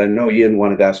enjoyed that. I know Ian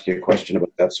wanted to ask you a question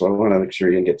about that, so I want to make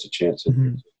sure Ian gets a chance.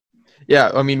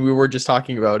 Yeah, I mean, we were just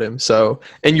talking about him. So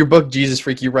in your book, Jesus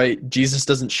Freak, you write, Jesus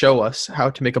doesn't show us how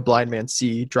to make a blind man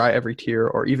see, dry every tear,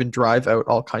 or even drive out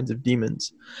all kinds of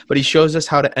demons. But he shows us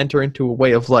how to enter into a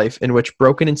way of life in which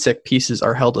broken and sick pieces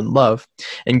are held in love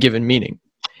and given meaning,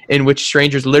 in which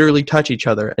strangers literally touch each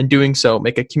other, and doing so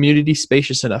make a community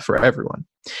spacious enough for everyone,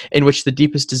 in which the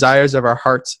deepest desires of our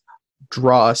hearts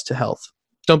draw us to health.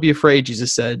 Don't be afraid,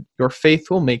 Jesus said. Your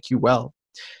faith will make you well.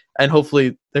 And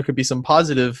hopefully there could be some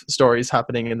positive stories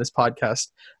happening in this podcast.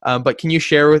 But can you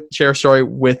share a story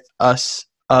with us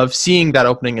of seeing that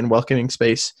opening and welcoming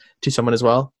space to someone as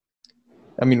well?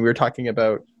 I mean, we were talking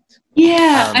about.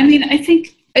 Yeah, I mean, I think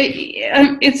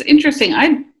it's interesting.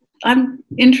 I'm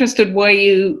interested why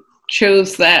you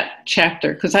chose that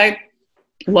chapter, because I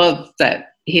love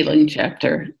that healing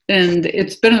chapter, and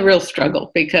it's been a real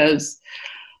struggle because,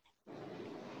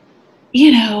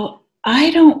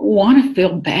 I don't want to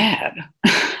feel bad,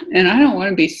 and I don't want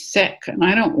to be sick, and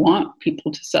I don't want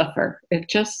people to suffer. It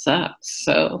just sucks.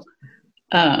 So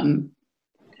I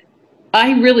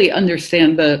really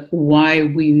understand why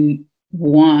we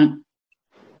want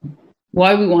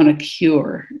a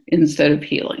cure instead of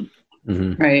healing,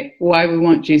 right? Why we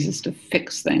want Jesus to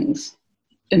fix things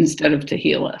instead of to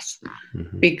heal us,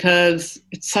 because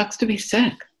it sucks to be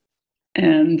sick,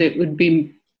 and it would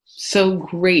be so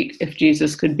great if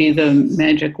Jesus could be the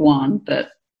magic wand that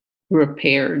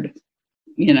repaired,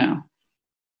 my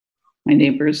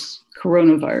neighbor's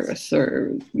coronavirus,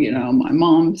 or, my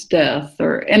mom's death,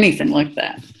 or anything like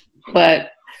that.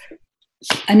 But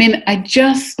I mean, I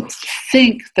just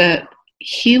think that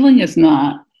healing is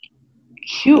not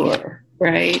cure,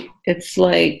 right? It's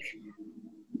like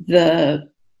the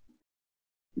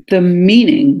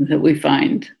meaning that we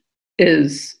find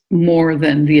is more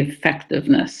than the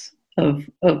effectiveness of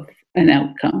an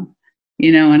outcome,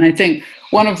 and I think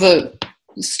one of the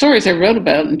stories I wrote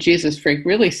about in Jesus Freak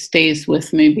really stays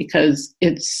with me because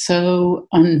it's so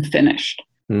unfinished.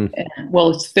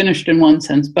 Well, it's finished in one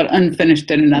sense, but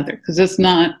unfinished in another, because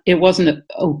it wasn't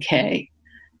okay.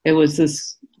 It was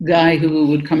this guy who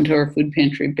would come to our food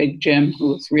pantry, Big Jim, who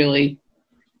was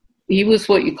he was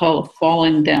what you call a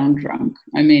falling down drunk.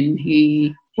 I mean,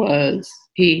 he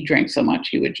drank so much,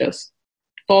 he would just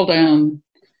fall down,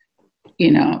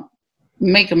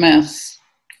 make a mess,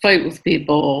 fight with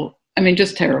people. I mean,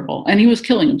 just terrible. And he was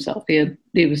killing himself.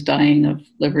 He was dying of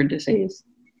liver disease.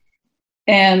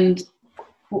 And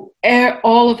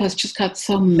all of us just got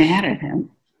so mad at him.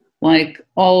 Like,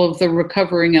 all of the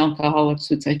recovering alcoholics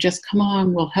would say, just come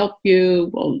on, we'll help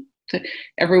you.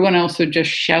 Everyone else would just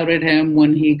shout at him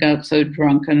when he got so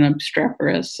drunk and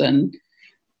obstreperous. And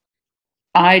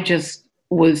I just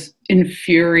was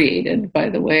infuriated by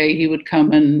the way he would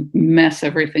come and mess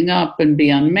everything up and be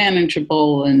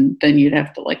unmanageable. And then you'd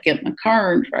have to get in the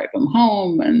car and drive him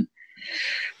home.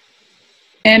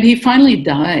 And he finally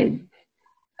died.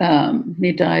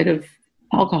 He died of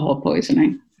alcohol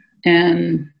poisoning.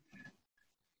 And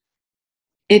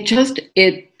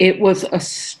it was a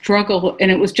struggle,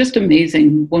 and it was just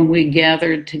amazing when we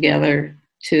gathered together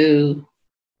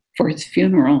for his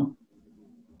funeral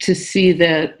to see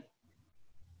that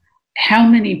how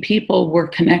many people were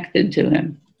connected to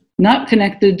him, not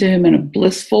connected to him in a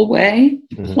blissful way,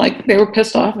 like they were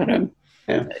pissed off at him.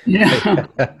 Yeah.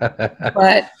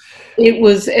 But it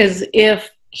was as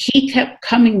if he kept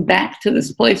coming back to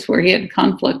this place where he had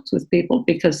conflicts with people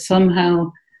because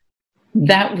somehow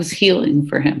that was healing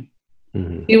for him.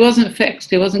 He wasn't fixed.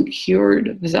 He wasn't cured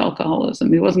of his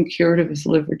alcoholism. He wasn't cured of his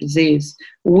liver disease.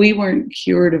 We weren't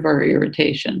cured of our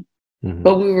irritation,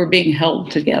 but we were being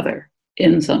held together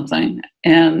in something.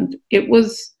 And it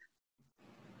was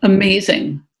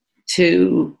amazing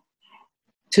to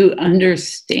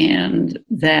understand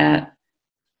that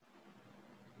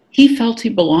he felt he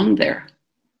belonged there.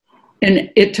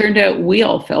 And it turned out we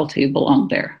all felt he belonged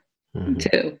there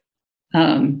too.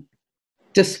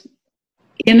 Just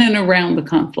in and around the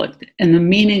conflict. And the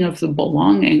meaning of the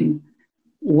belonging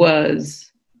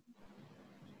was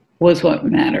what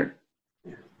mattered.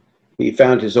 He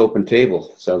found his open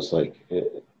table, sounds like,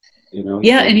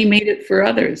 Yeah, and he made it for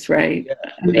others, right? Yeah.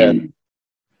 I mean,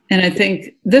 And I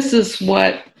think this is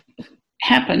what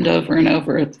happened over and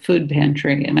over at the food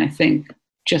pantry. And I think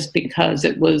just because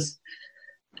it was,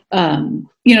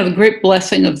 the great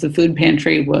blessing of the food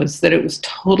pantry was that it was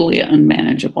totally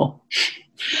unmanageable,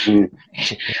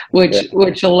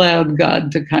 which allowed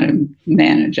God to kind of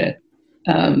manage it.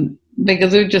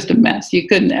 Because it was just a mess. You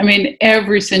couldn't,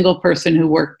 every single person who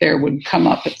worked there would come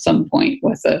up at some point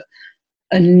with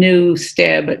a new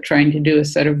stab at trying to do a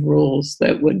set of rules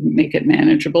that would make it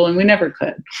manageable, and we never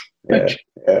could.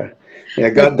 Yeah,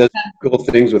 God does cool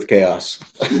things with chaos.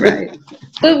 Right.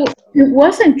 But it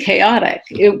wasn't chaotic.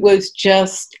 It was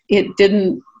just, it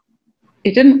didn't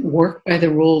work by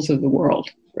the rules of the world.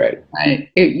 Right.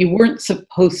 You weren't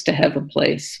supposed to have a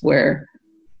place where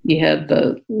you had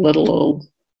the little old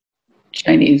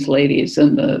Chinese ladies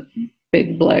and the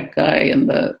big black guy and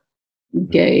the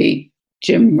gay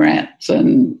gym rats,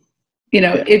 and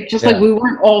it's just like we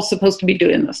weren't all supposed to be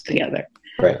doing this together.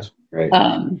 Right.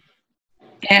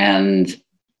 And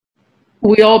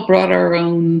we all brought our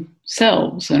own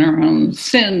selves and our own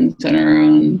sins and our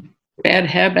own bad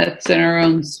habits and our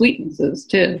own sweetnesses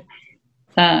too.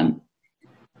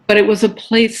 But it was a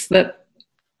place that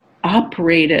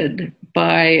operated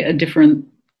by a different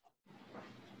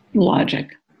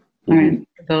logic, right?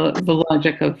 The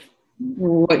logic of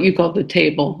what you call the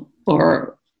table,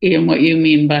 or even what you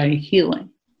mean by healing,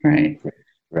 right?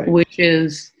 Which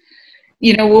is,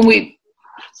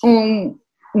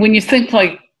 when you think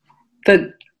like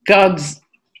that God's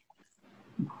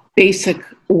basic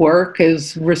work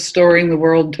is restoring the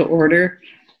world to order,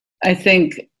 I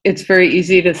think it's very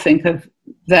easy to think of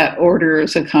that order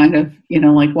as a kind of,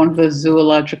 like one of those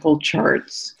zoological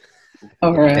charts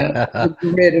or a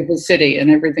grid of a city,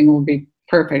 and everything will be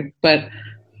perfect. But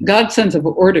God's sense of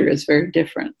order is very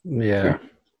different. Yeah.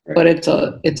 But it's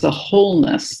a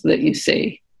wholeness that you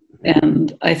see.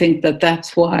 And I think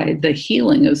that-that's why the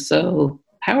healing is so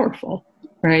powerful,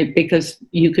 right? Because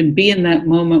you can be in that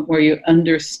moment where you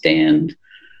understand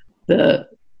the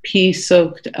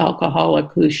pee-soaked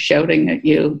alcoholic who's shouting at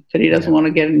you that he doesn't want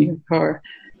to get in your car.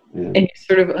 And you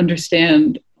sort of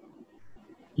understand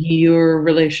your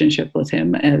relationship with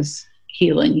him as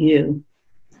healing you.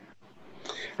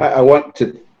 I want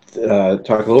to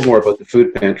talk a little more about the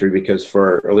food pantry, because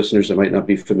for our listeners that might not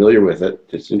be familiar with it,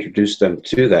 just introduce them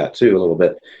to that too a little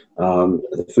bit.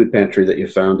 The food pantry that you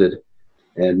founded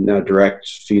and now direct,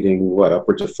 feeding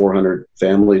upwards of 400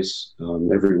 families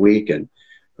every week, and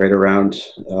right around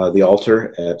the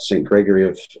altar at St. Gregory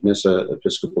of Nyssa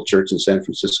Episcopal Church in San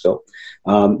Francisco.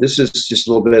 This is just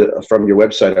a little bit from your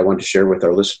website I want to share with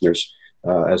our listeners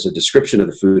as a description of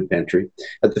the food pantry.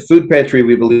 At the food pantry,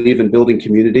 we believe in building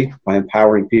community by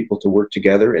empowering people to work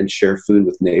together and share food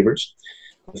with neighbors.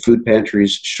 The food pantry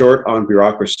is short on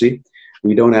bureaucracy.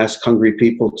 We don't ask hungry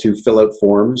people to fill out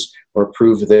forms or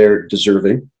prove they're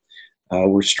deserving.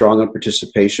 We're strong on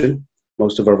participation.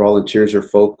 Most of our volunteers are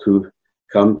folk who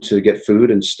come to get food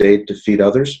and stay to feed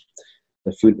others.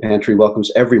 The food pantry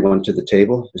welcomes everyone to the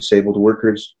table: disabled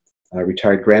workers,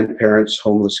 retired grandparents,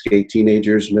 homeless gay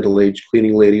teenagers, middle-aged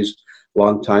cleaning ladies,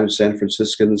 longtime San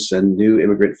Franciscans, and new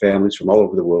immigrant families from all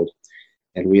over the world.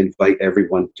 And we invite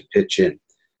everyone to pitch in.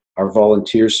 Our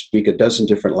volunteers speak a dozen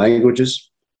different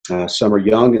languages. Some are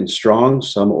young and strong,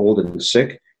 some old and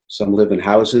sick, some live in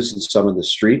houses, and some in the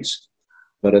streets.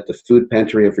 But at the food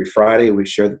pantry every Friday, we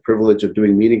share the privilege of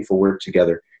doing meaningful work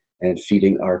together and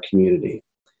feeding our community.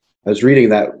 I was reading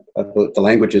that about the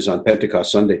languages on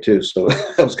Pentecost Sunday too, so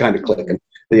that was kind of clicking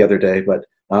the other day. But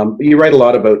you write a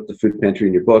lot about the food pantry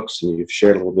in your books, and you've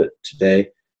shared a little bit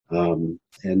today. And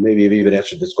maybe you've even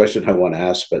answered this question I want to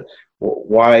ask, but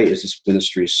why is this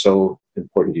ministry so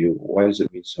important to you? Why does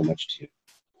it mean so much to you?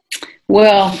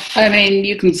 Well,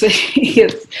 you can say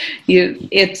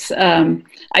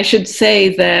I should say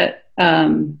that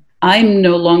I'm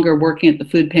no longer working at the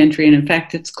food pantry, and in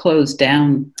fact, it's closed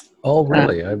down. Oh,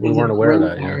 really? We weren't aware of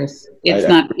that.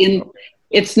 Yeah.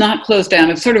 It's not closed down.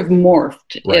 It's sort of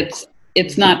morphed. Right.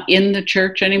 It's not in the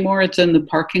church anymore. It's in the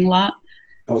parking lot.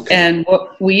 Okay. And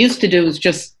what we used to do is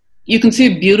you can see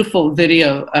a beautiful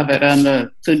video of it on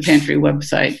the food pantry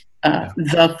website,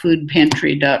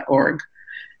 thefoodpantry.org.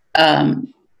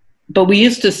 But we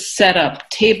used to set up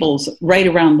tables right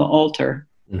around the altar.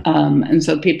 And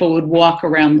so people would walk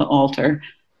around the altar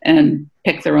and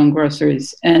pick their own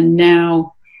groceries. And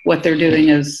now what they're doing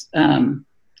is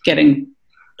getting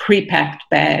pre-packed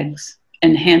bags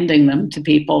and handing them to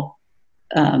people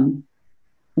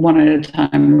one at a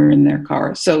time or in their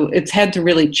car. So it's had to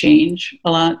really change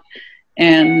a lot.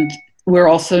 And we're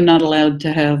also not allowed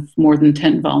to have more than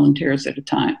 10 volunteers at a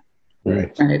time.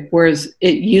 Right. Whereas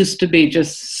it used to be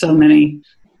just so many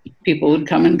people would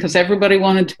come in because everybody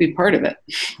wanted to be part of it,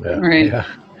 Yeah. right?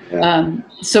 Yeah.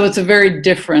 So it's a very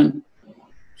different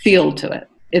feel to it.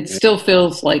 It still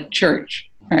feels like church,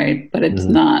 right? But it's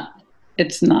not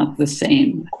the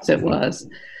same as it was.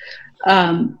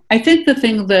 I think the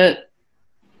thing that,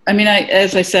 I mean,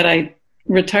 as I said, I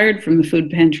retired from the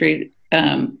food pantry,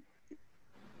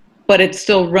 but it's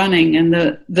still running. And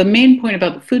the main point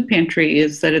about the food pantry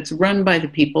is that it's run by the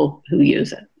people who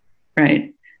use it,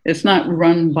 right? It's not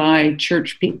run by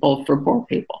church people for poor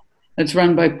people. It's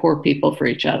run by poor people for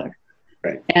each other.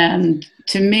 Right. And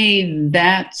to me,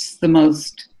 that's the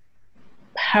most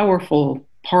powerful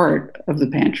part of the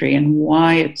pantry and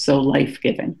why it's so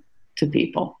life-giving to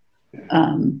people,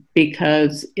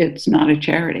 because it's not a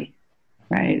charity,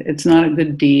 right? It's not a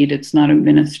good deed. It's not a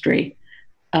ministry.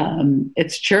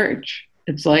 It's church.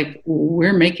 It's like,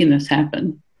 we're making this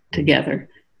happen together,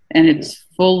 and it's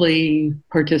fully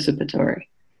participatory.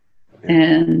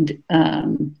 And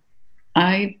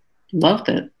I loved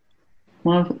it.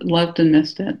 Loved and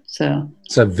missed it. So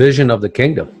it's a vision of the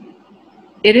kingdom.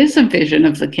 It is a vision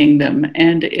of the kingdom,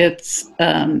 and it's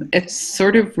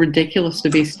sort of ridiculous to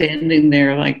be standing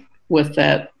there like with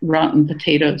that rotten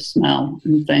potato smell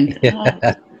and think,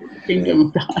 oh, kingdom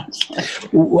of God.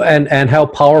 And how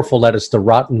powerful that is, the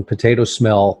rotten potato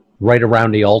smell right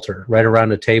around the altar, right around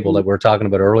the table that we were talking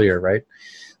about earlier, right?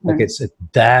 Like I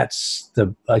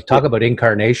talk about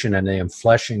incarnation and the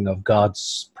enfleshing of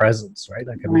God's presence, right?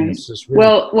 Like, I mean, it's just really...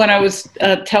 Well, when I was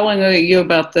telling you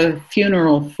about the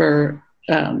funeral for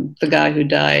the guy who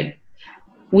died,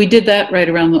 we did that right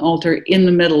around the altar in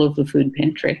the middle of the food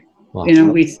pantry. Wow. You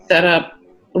know, we set up,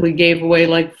 we gave away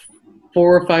like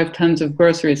 4 or 5 tons of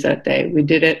groceries that day. We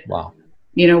did it. Wow.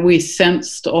 You know, we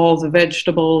censed all the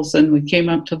vegetables, and we came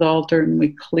up to the altar and we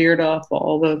cleared off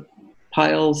all the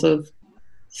piles of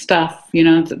stuff. You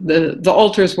know, the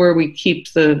altar is where we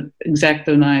keep the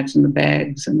X-Acto knives and the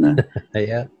bags and the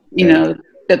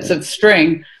bits of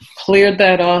string. Cleared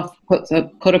that off, put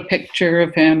a picture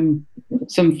of him,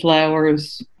 some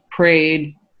flowers,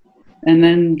 prayed, and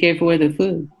then gave away the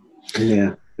food.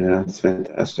 Yeah, it's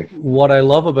fantastic. What I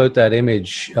love about that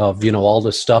image of, you know, all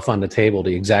the stuff on the table,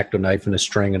 the X-Acto knife and the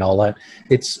string and all that,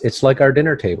 it's like our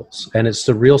dinner tables, and it's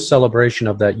the real celebration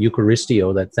of that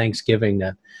Eucharistio, that Thanksgiving,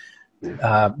 that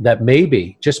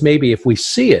maybe, just maybe, if we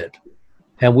see it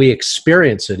and we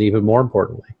experience it, even more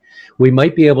importantly, we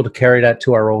might be able to carry that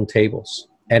to our own tables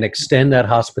and extend that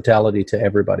hospitality to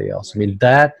everybody else. I mean,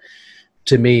 that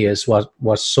to me is what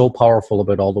was so powerful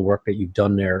about all the work that you've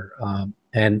done there.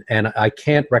 And I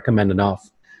can't recommend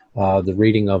enough the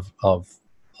reading of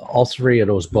all 3 of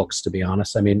those books, to be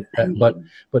honest. I mean,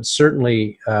 but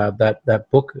certainly that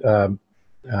book,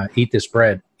 Eat This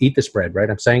Bread, right?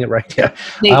 I'm saying it right? Yeah.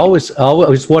 I always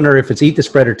wonder if it's Eat This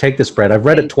Bread or Take This Bread. I've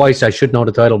read it twice. I should know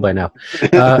the title by now.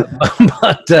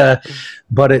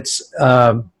 But it's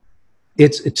to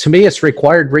me, it's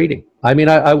required reading. I mean,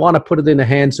 I want to put it in the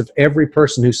hands of every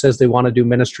person who says they want to do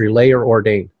ministry, lay or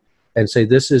ordained, and say,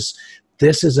 this is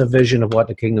a vision of what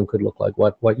the kingdom could look like.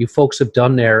 What you folks have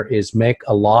done there is make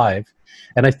alive.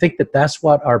 And I think that's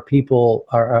what our people,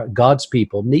 our God's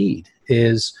people need,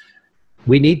 is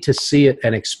we need to see it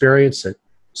and experience it.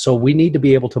 So we need to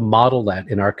be able to model that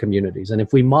in our communities. And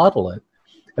if we model it,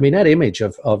 I mean, that image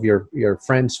of your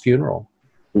friend's funeral,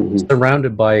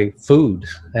 surrounded by food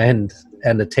and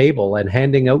the table and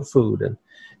handing out food, and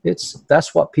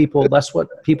that's what people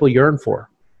yearn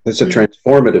for. It's a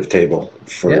transformative table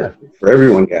for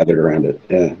everyone gathered around it.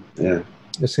 Yeah.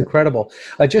 It's incredible.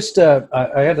 I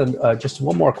had just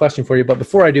one more question for you, but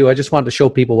before I do, I just wanted to show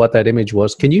people what that image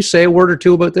was. Can you say a word or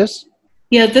two about this?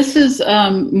 Yeah, this is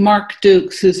Mark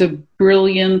Dukes, who's a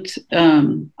brilliant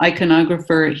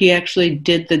iconographer. He actually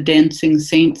did the Dancing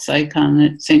Saints icon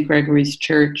at St. Gregory's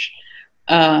Church.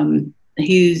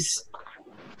 He's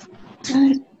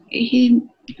a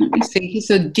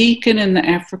deacon in the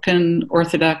African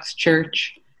Orthodox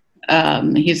Church.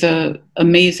 He's an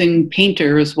amazing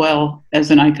painter as well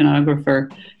as an iconographer.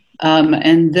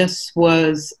 And this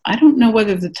was, I don't know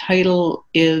whether the title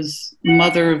is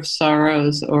Mother of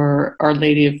Sorrows or Our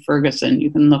Lady of Ferguson. You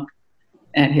can look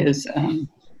at his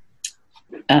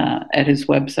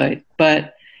website.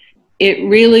 But it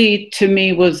really, to me,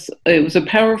 it was a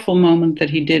powerful moment that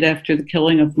he did after the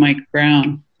killing of Mike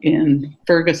Brown in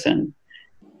Ferguson.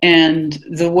 And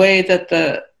the way that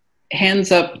the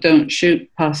hands up, don't shoot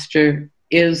posture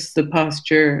is the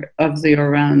posture of the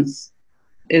Orans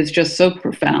is just so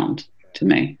profound to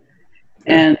me.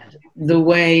 And the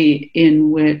way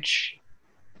in which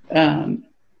the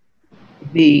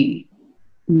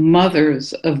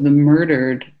mothers of the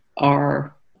murdered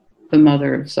are the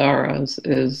Mother of Sorrows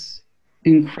is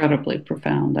incredibly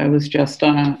profound. I was just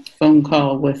on a phone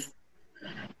call with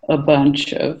a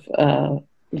bunch of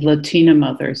Latina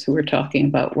mothers who were talking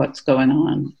about what's going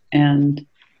on. And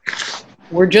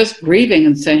we're just grieving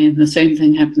and saying the same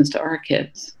thing happens to our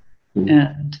kids.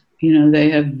 And, you know, they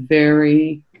have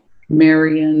very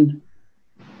Marian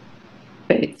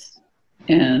faiths.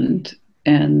 And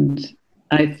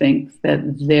I think that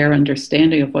their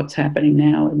understanding of what's happening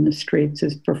now in the streets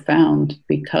is profound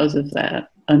because of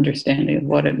that understanding of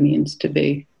what it means to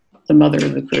be the mother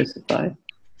of the crucified.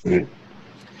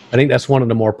 I think that's one of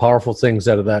the more powerful things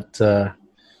out of that.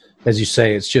 As you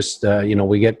say, it's just you know,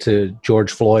 we get to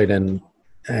George Floyd,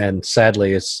 and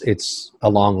sadly, it's a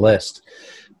long list.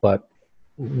 But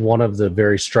one of the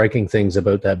very striking things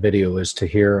about that video is to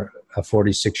hear a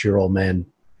 46-year-old man,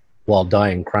 while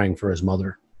dying, crying for his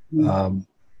mother.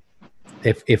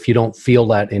 If you don't feel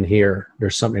that in here,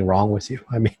 there's something wrong with you.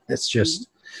 I mean, it's just.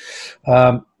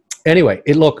 Anyway,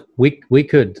 look, we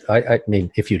could. I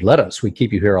mean, if you'd let us, we'd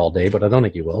keep you here all day, but I don't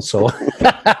think you will. So,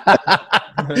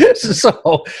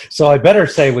 so I better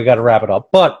say we got to wrap it up.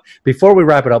 But before we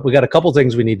wrap it up, we got a couple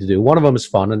things we need to do. One of them is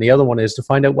fun, and the other one is to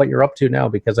find out what you're up to now,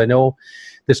 because I know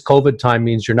this COVID time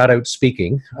means you're not out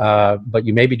speaking, but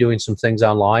you may be doing some things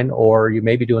online, or you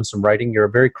may be doing some writing. You're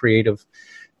a very creative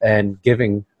and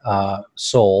giving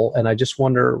soul, and I just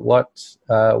wonder what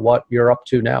you're up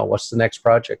to now. What's the next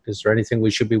project? Is there anything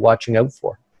we should be watching out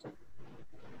for?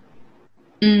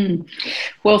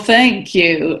 Well, thank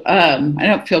you. I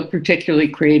don't feel particularly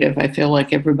creative. I feel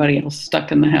like everybody else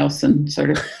stuck in the house and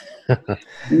sort of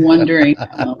wondering,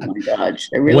 oh my gosh,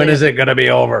 when is it going to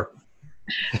be over?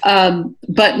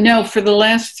 But no, for the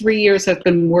last 3 years, I've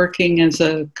been working as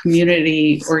a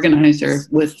community organizer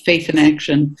with Faith in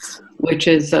Action, which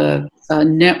is a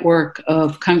network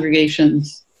of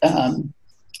congregations,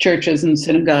 churches and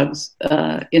synagogues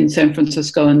in San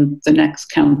Francisco and the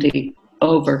next county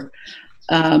over.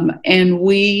 And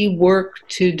we work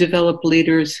to develop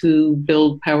leaders who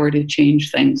build power to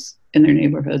change things in their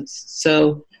neighborhoods.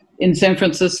 So in San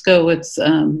Francisco, it's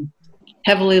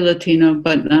heavily Latino,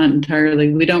 but not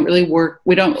entirely. We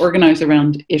don't organize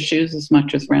around issues as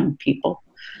much as around people.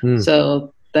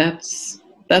 So that's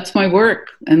my work,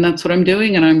 and that's what I'm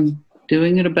doing, and I'm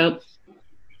doing it about.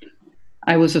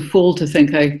 I was a fool to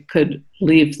think I could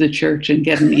leave the church and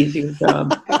get an easier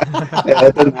job. Yeah,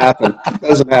 that doesn't happen. It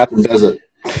doesn't happen, does it?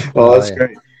 Well, that's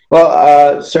great.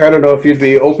 Well, Sarah, I don't know if you'd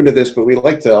be open to this, but we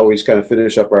like to always kind of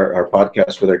finish up our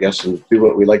podcast with our guests and do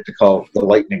what we like to call the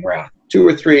lightning round. 2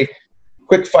 or 3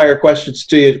 quick fire questions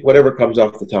to you, whatever comes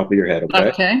off the top of your head. Okay.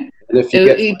 Okay. And if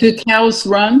you do cows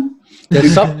run?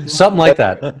 Something like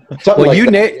that. Something well,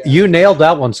 like you nailed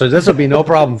that one, so this will be no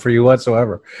problem for you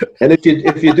whatsoever. And if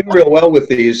you do real well with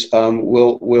these,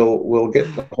 we'll get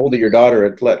a hold of your daughter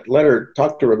and let her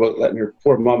talk to her about letting her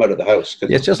poor mom out of the house.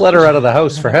 Yes, just let her out of the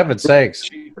house, for heaven's sakes.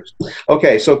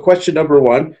 Okay, so question number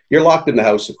 1: you're locked in the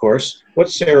house, of course.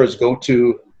 What's Sarah's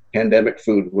go-to pandemic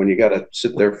food when you got to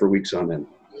sit there for weeks on end?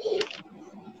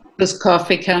 Does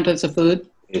coffee count as a food?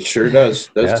 It sure does.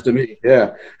 Does to me.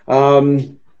 Yeah.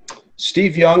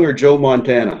 Steve Young or Joe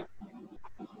Montana?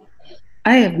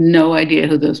 I have no idea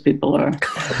who those people are.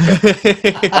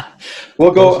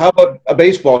 We'll go. How about a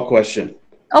baseball question?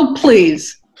 Oh,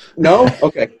 please. No?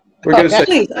 Okay. We're going to say.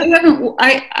 Please.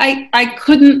 I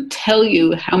couldn't tell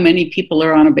you how many people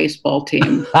are on a baseball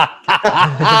team.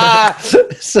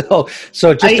 So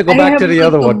just to go back to the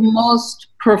other one. The most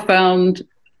profound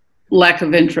lack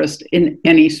of interest in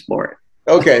any sport.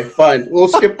 Okay, fine. We'll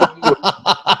skip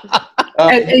the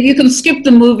you can skip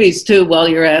the movies too while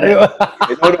you're at it.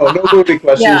 No movie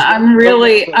questions. Yeah, I'm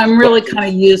really kind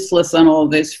of useless on all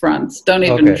of these fronts. Don't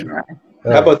even try.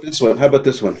 How about this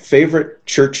one? Favorite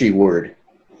churchy word?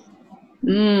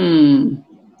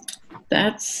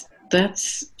 That's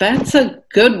a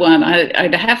good one.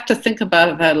 I'd have to think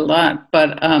about that a lot,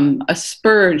 but a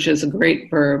spurge is a great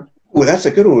verb. Oh, that's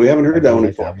a good one. We haven't heard that one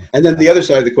before. And then the other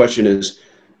side of the question is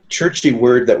churchy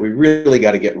word that we really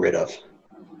got to get rid of.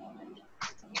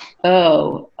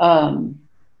 Oh, how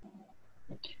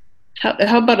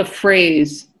about a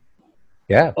phrase?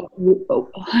 Yeah.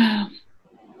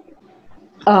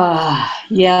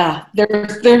 Yeah.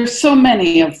 There's so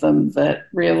many of them that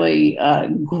really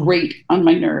grate on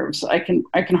my nerves. I can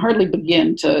hardly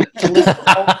begin to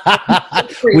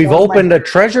list. We've opened a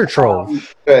treasure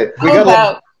trove. Okay. How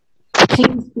about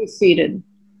please be seated?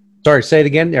 Sorry, say it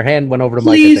again. Your hand went over to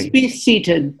Mike. Please be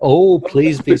seated. Oh,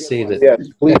 please be seated. Yes,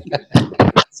 please.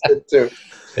 That's good too.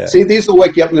 Yeah. See, these will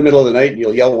wake you up in the middle of the night and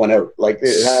you'll yell one out. Like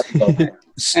it happens.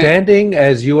 Standing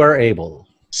as you are able.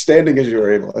 Standing as you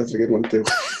are able. That's a good one too.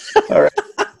 All right.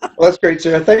 Well, that's great,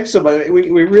 Sarah. Thanks so much.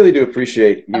 We really do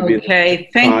appreciate you being Okay,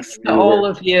 thanks to all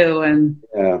of you, and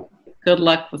good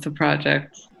luck with the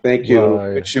project. Thank you.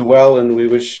 We wish you well, and we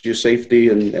wish you safety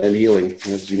and healing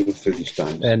as you move through these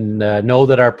times. And know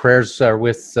that our prayers are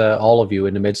with all of you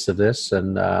in the midst of this.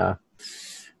 And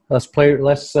let's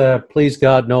please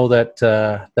God know that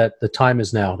that the time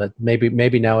is now. That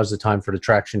maybe now is the time for the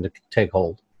traction to take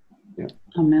hold. Yeah.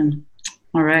 Amen.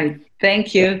 All right.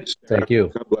 Thank you. Thank you.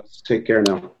 God bless. Take care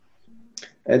now.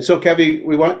 And so, Kevin,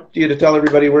 we want you to tell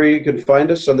everybody where you can find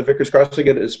us on the Vickers Crossing,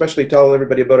 and especially tell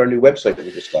everybody about our new website that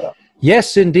we just got up.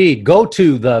 Yes, indeed. Go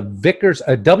to the Vickers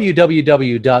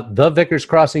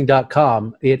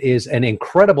www.thevickerscrossing.com. It is an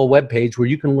incredible webpage where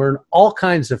you can learn all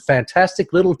kinds of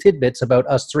fantastic little tidbits about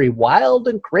us three wild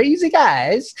and crazy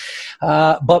guys.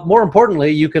 But more importantly,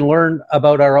 you can learn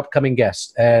about our upcoming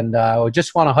guests. And I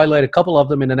just want to highlight a couple of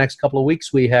them in the next couple of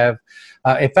weeks. We have,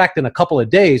 in fact, in a couple of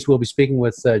days, we'll be speaking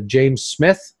with James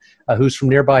Smith, who's from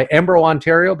nearby Embro,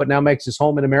 Ontario, but now makes his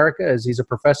home in America as he's a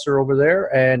professor over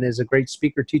there and is a great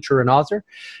speaker, teacher, and author.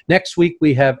 Next week,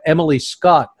 we have Emily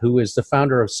Scott, who is the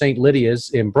founder of St. Lydia's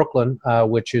in Brooklyn,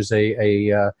 which is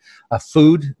a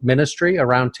food ministry, a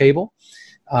round table.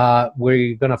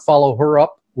 We're going to follow her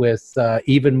up with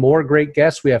even more great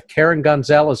guests. We have Karen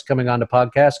Gonzalez coming on the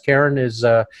podcast. Karen is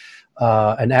an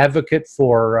advocate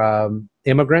for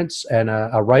immigrants and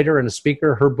a writer and a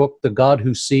speaker. Her book, The God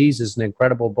Who Sees, is an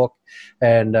incredible book,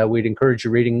 and we'd encourage you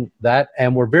reading that.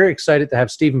 And we're very excited to have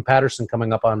Stephen Patterson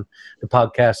coming up on the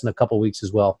podcast in a couple of weeks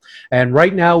as well. And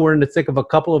right now we're in the thick of a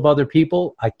couple of other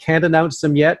people. I can't announce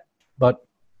them yet, but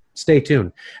stay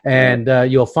tuned. And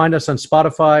you'll find us on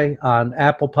Spotify, on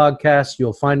Apple Podcasts.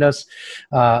 You'll find us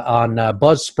on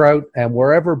Buzzsprout, and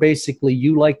wherever basically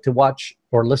you like to watch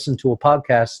or listen to a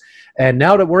podcast. And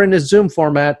now that we're in this Zoom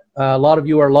format, a lot of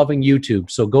you are loving YouTube.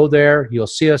 So go there. You'll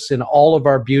see us in all of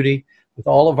our beauty, with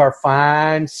all of our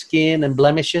fine skin and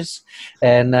blemishes.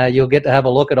 And you'll get to have a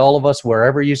look at all of us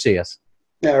wherever you see us.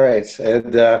 All right.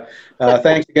 And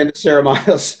thanks again to Sara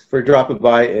Miles for dropping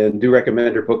by, and do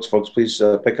recommend her books, folks. Please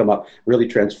pick them up. Really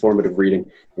transformative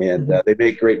reading. And they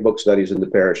make great book studies in the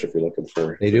parish if you're looking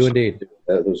for. They do indeed.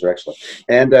 Those are excellent.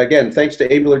 And again, thanks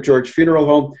to A. Miller George Funeral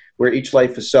Home, where each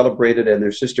life is celebrated, and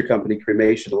their sister company,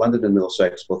 Cremation, London and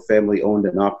Middlesex, both family owned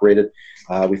and operated.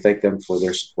 We thank them for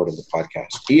their support of the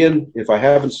podcast. Ian, if I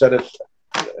haven't said it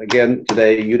again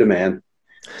today, you the man.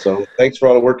 So thanks for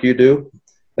all the work you do.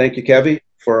 Thank you, Kevin,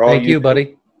 for all Thank you,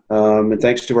 buddy. And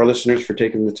thanks to our listeners for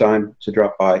taking the time to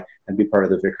drop by and be part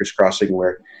of the Vickers Crossing,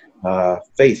 where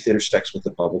faith intersects with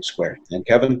the public square. And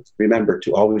Kevin, remember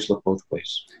to always look both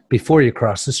ways before you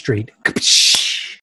cross the street.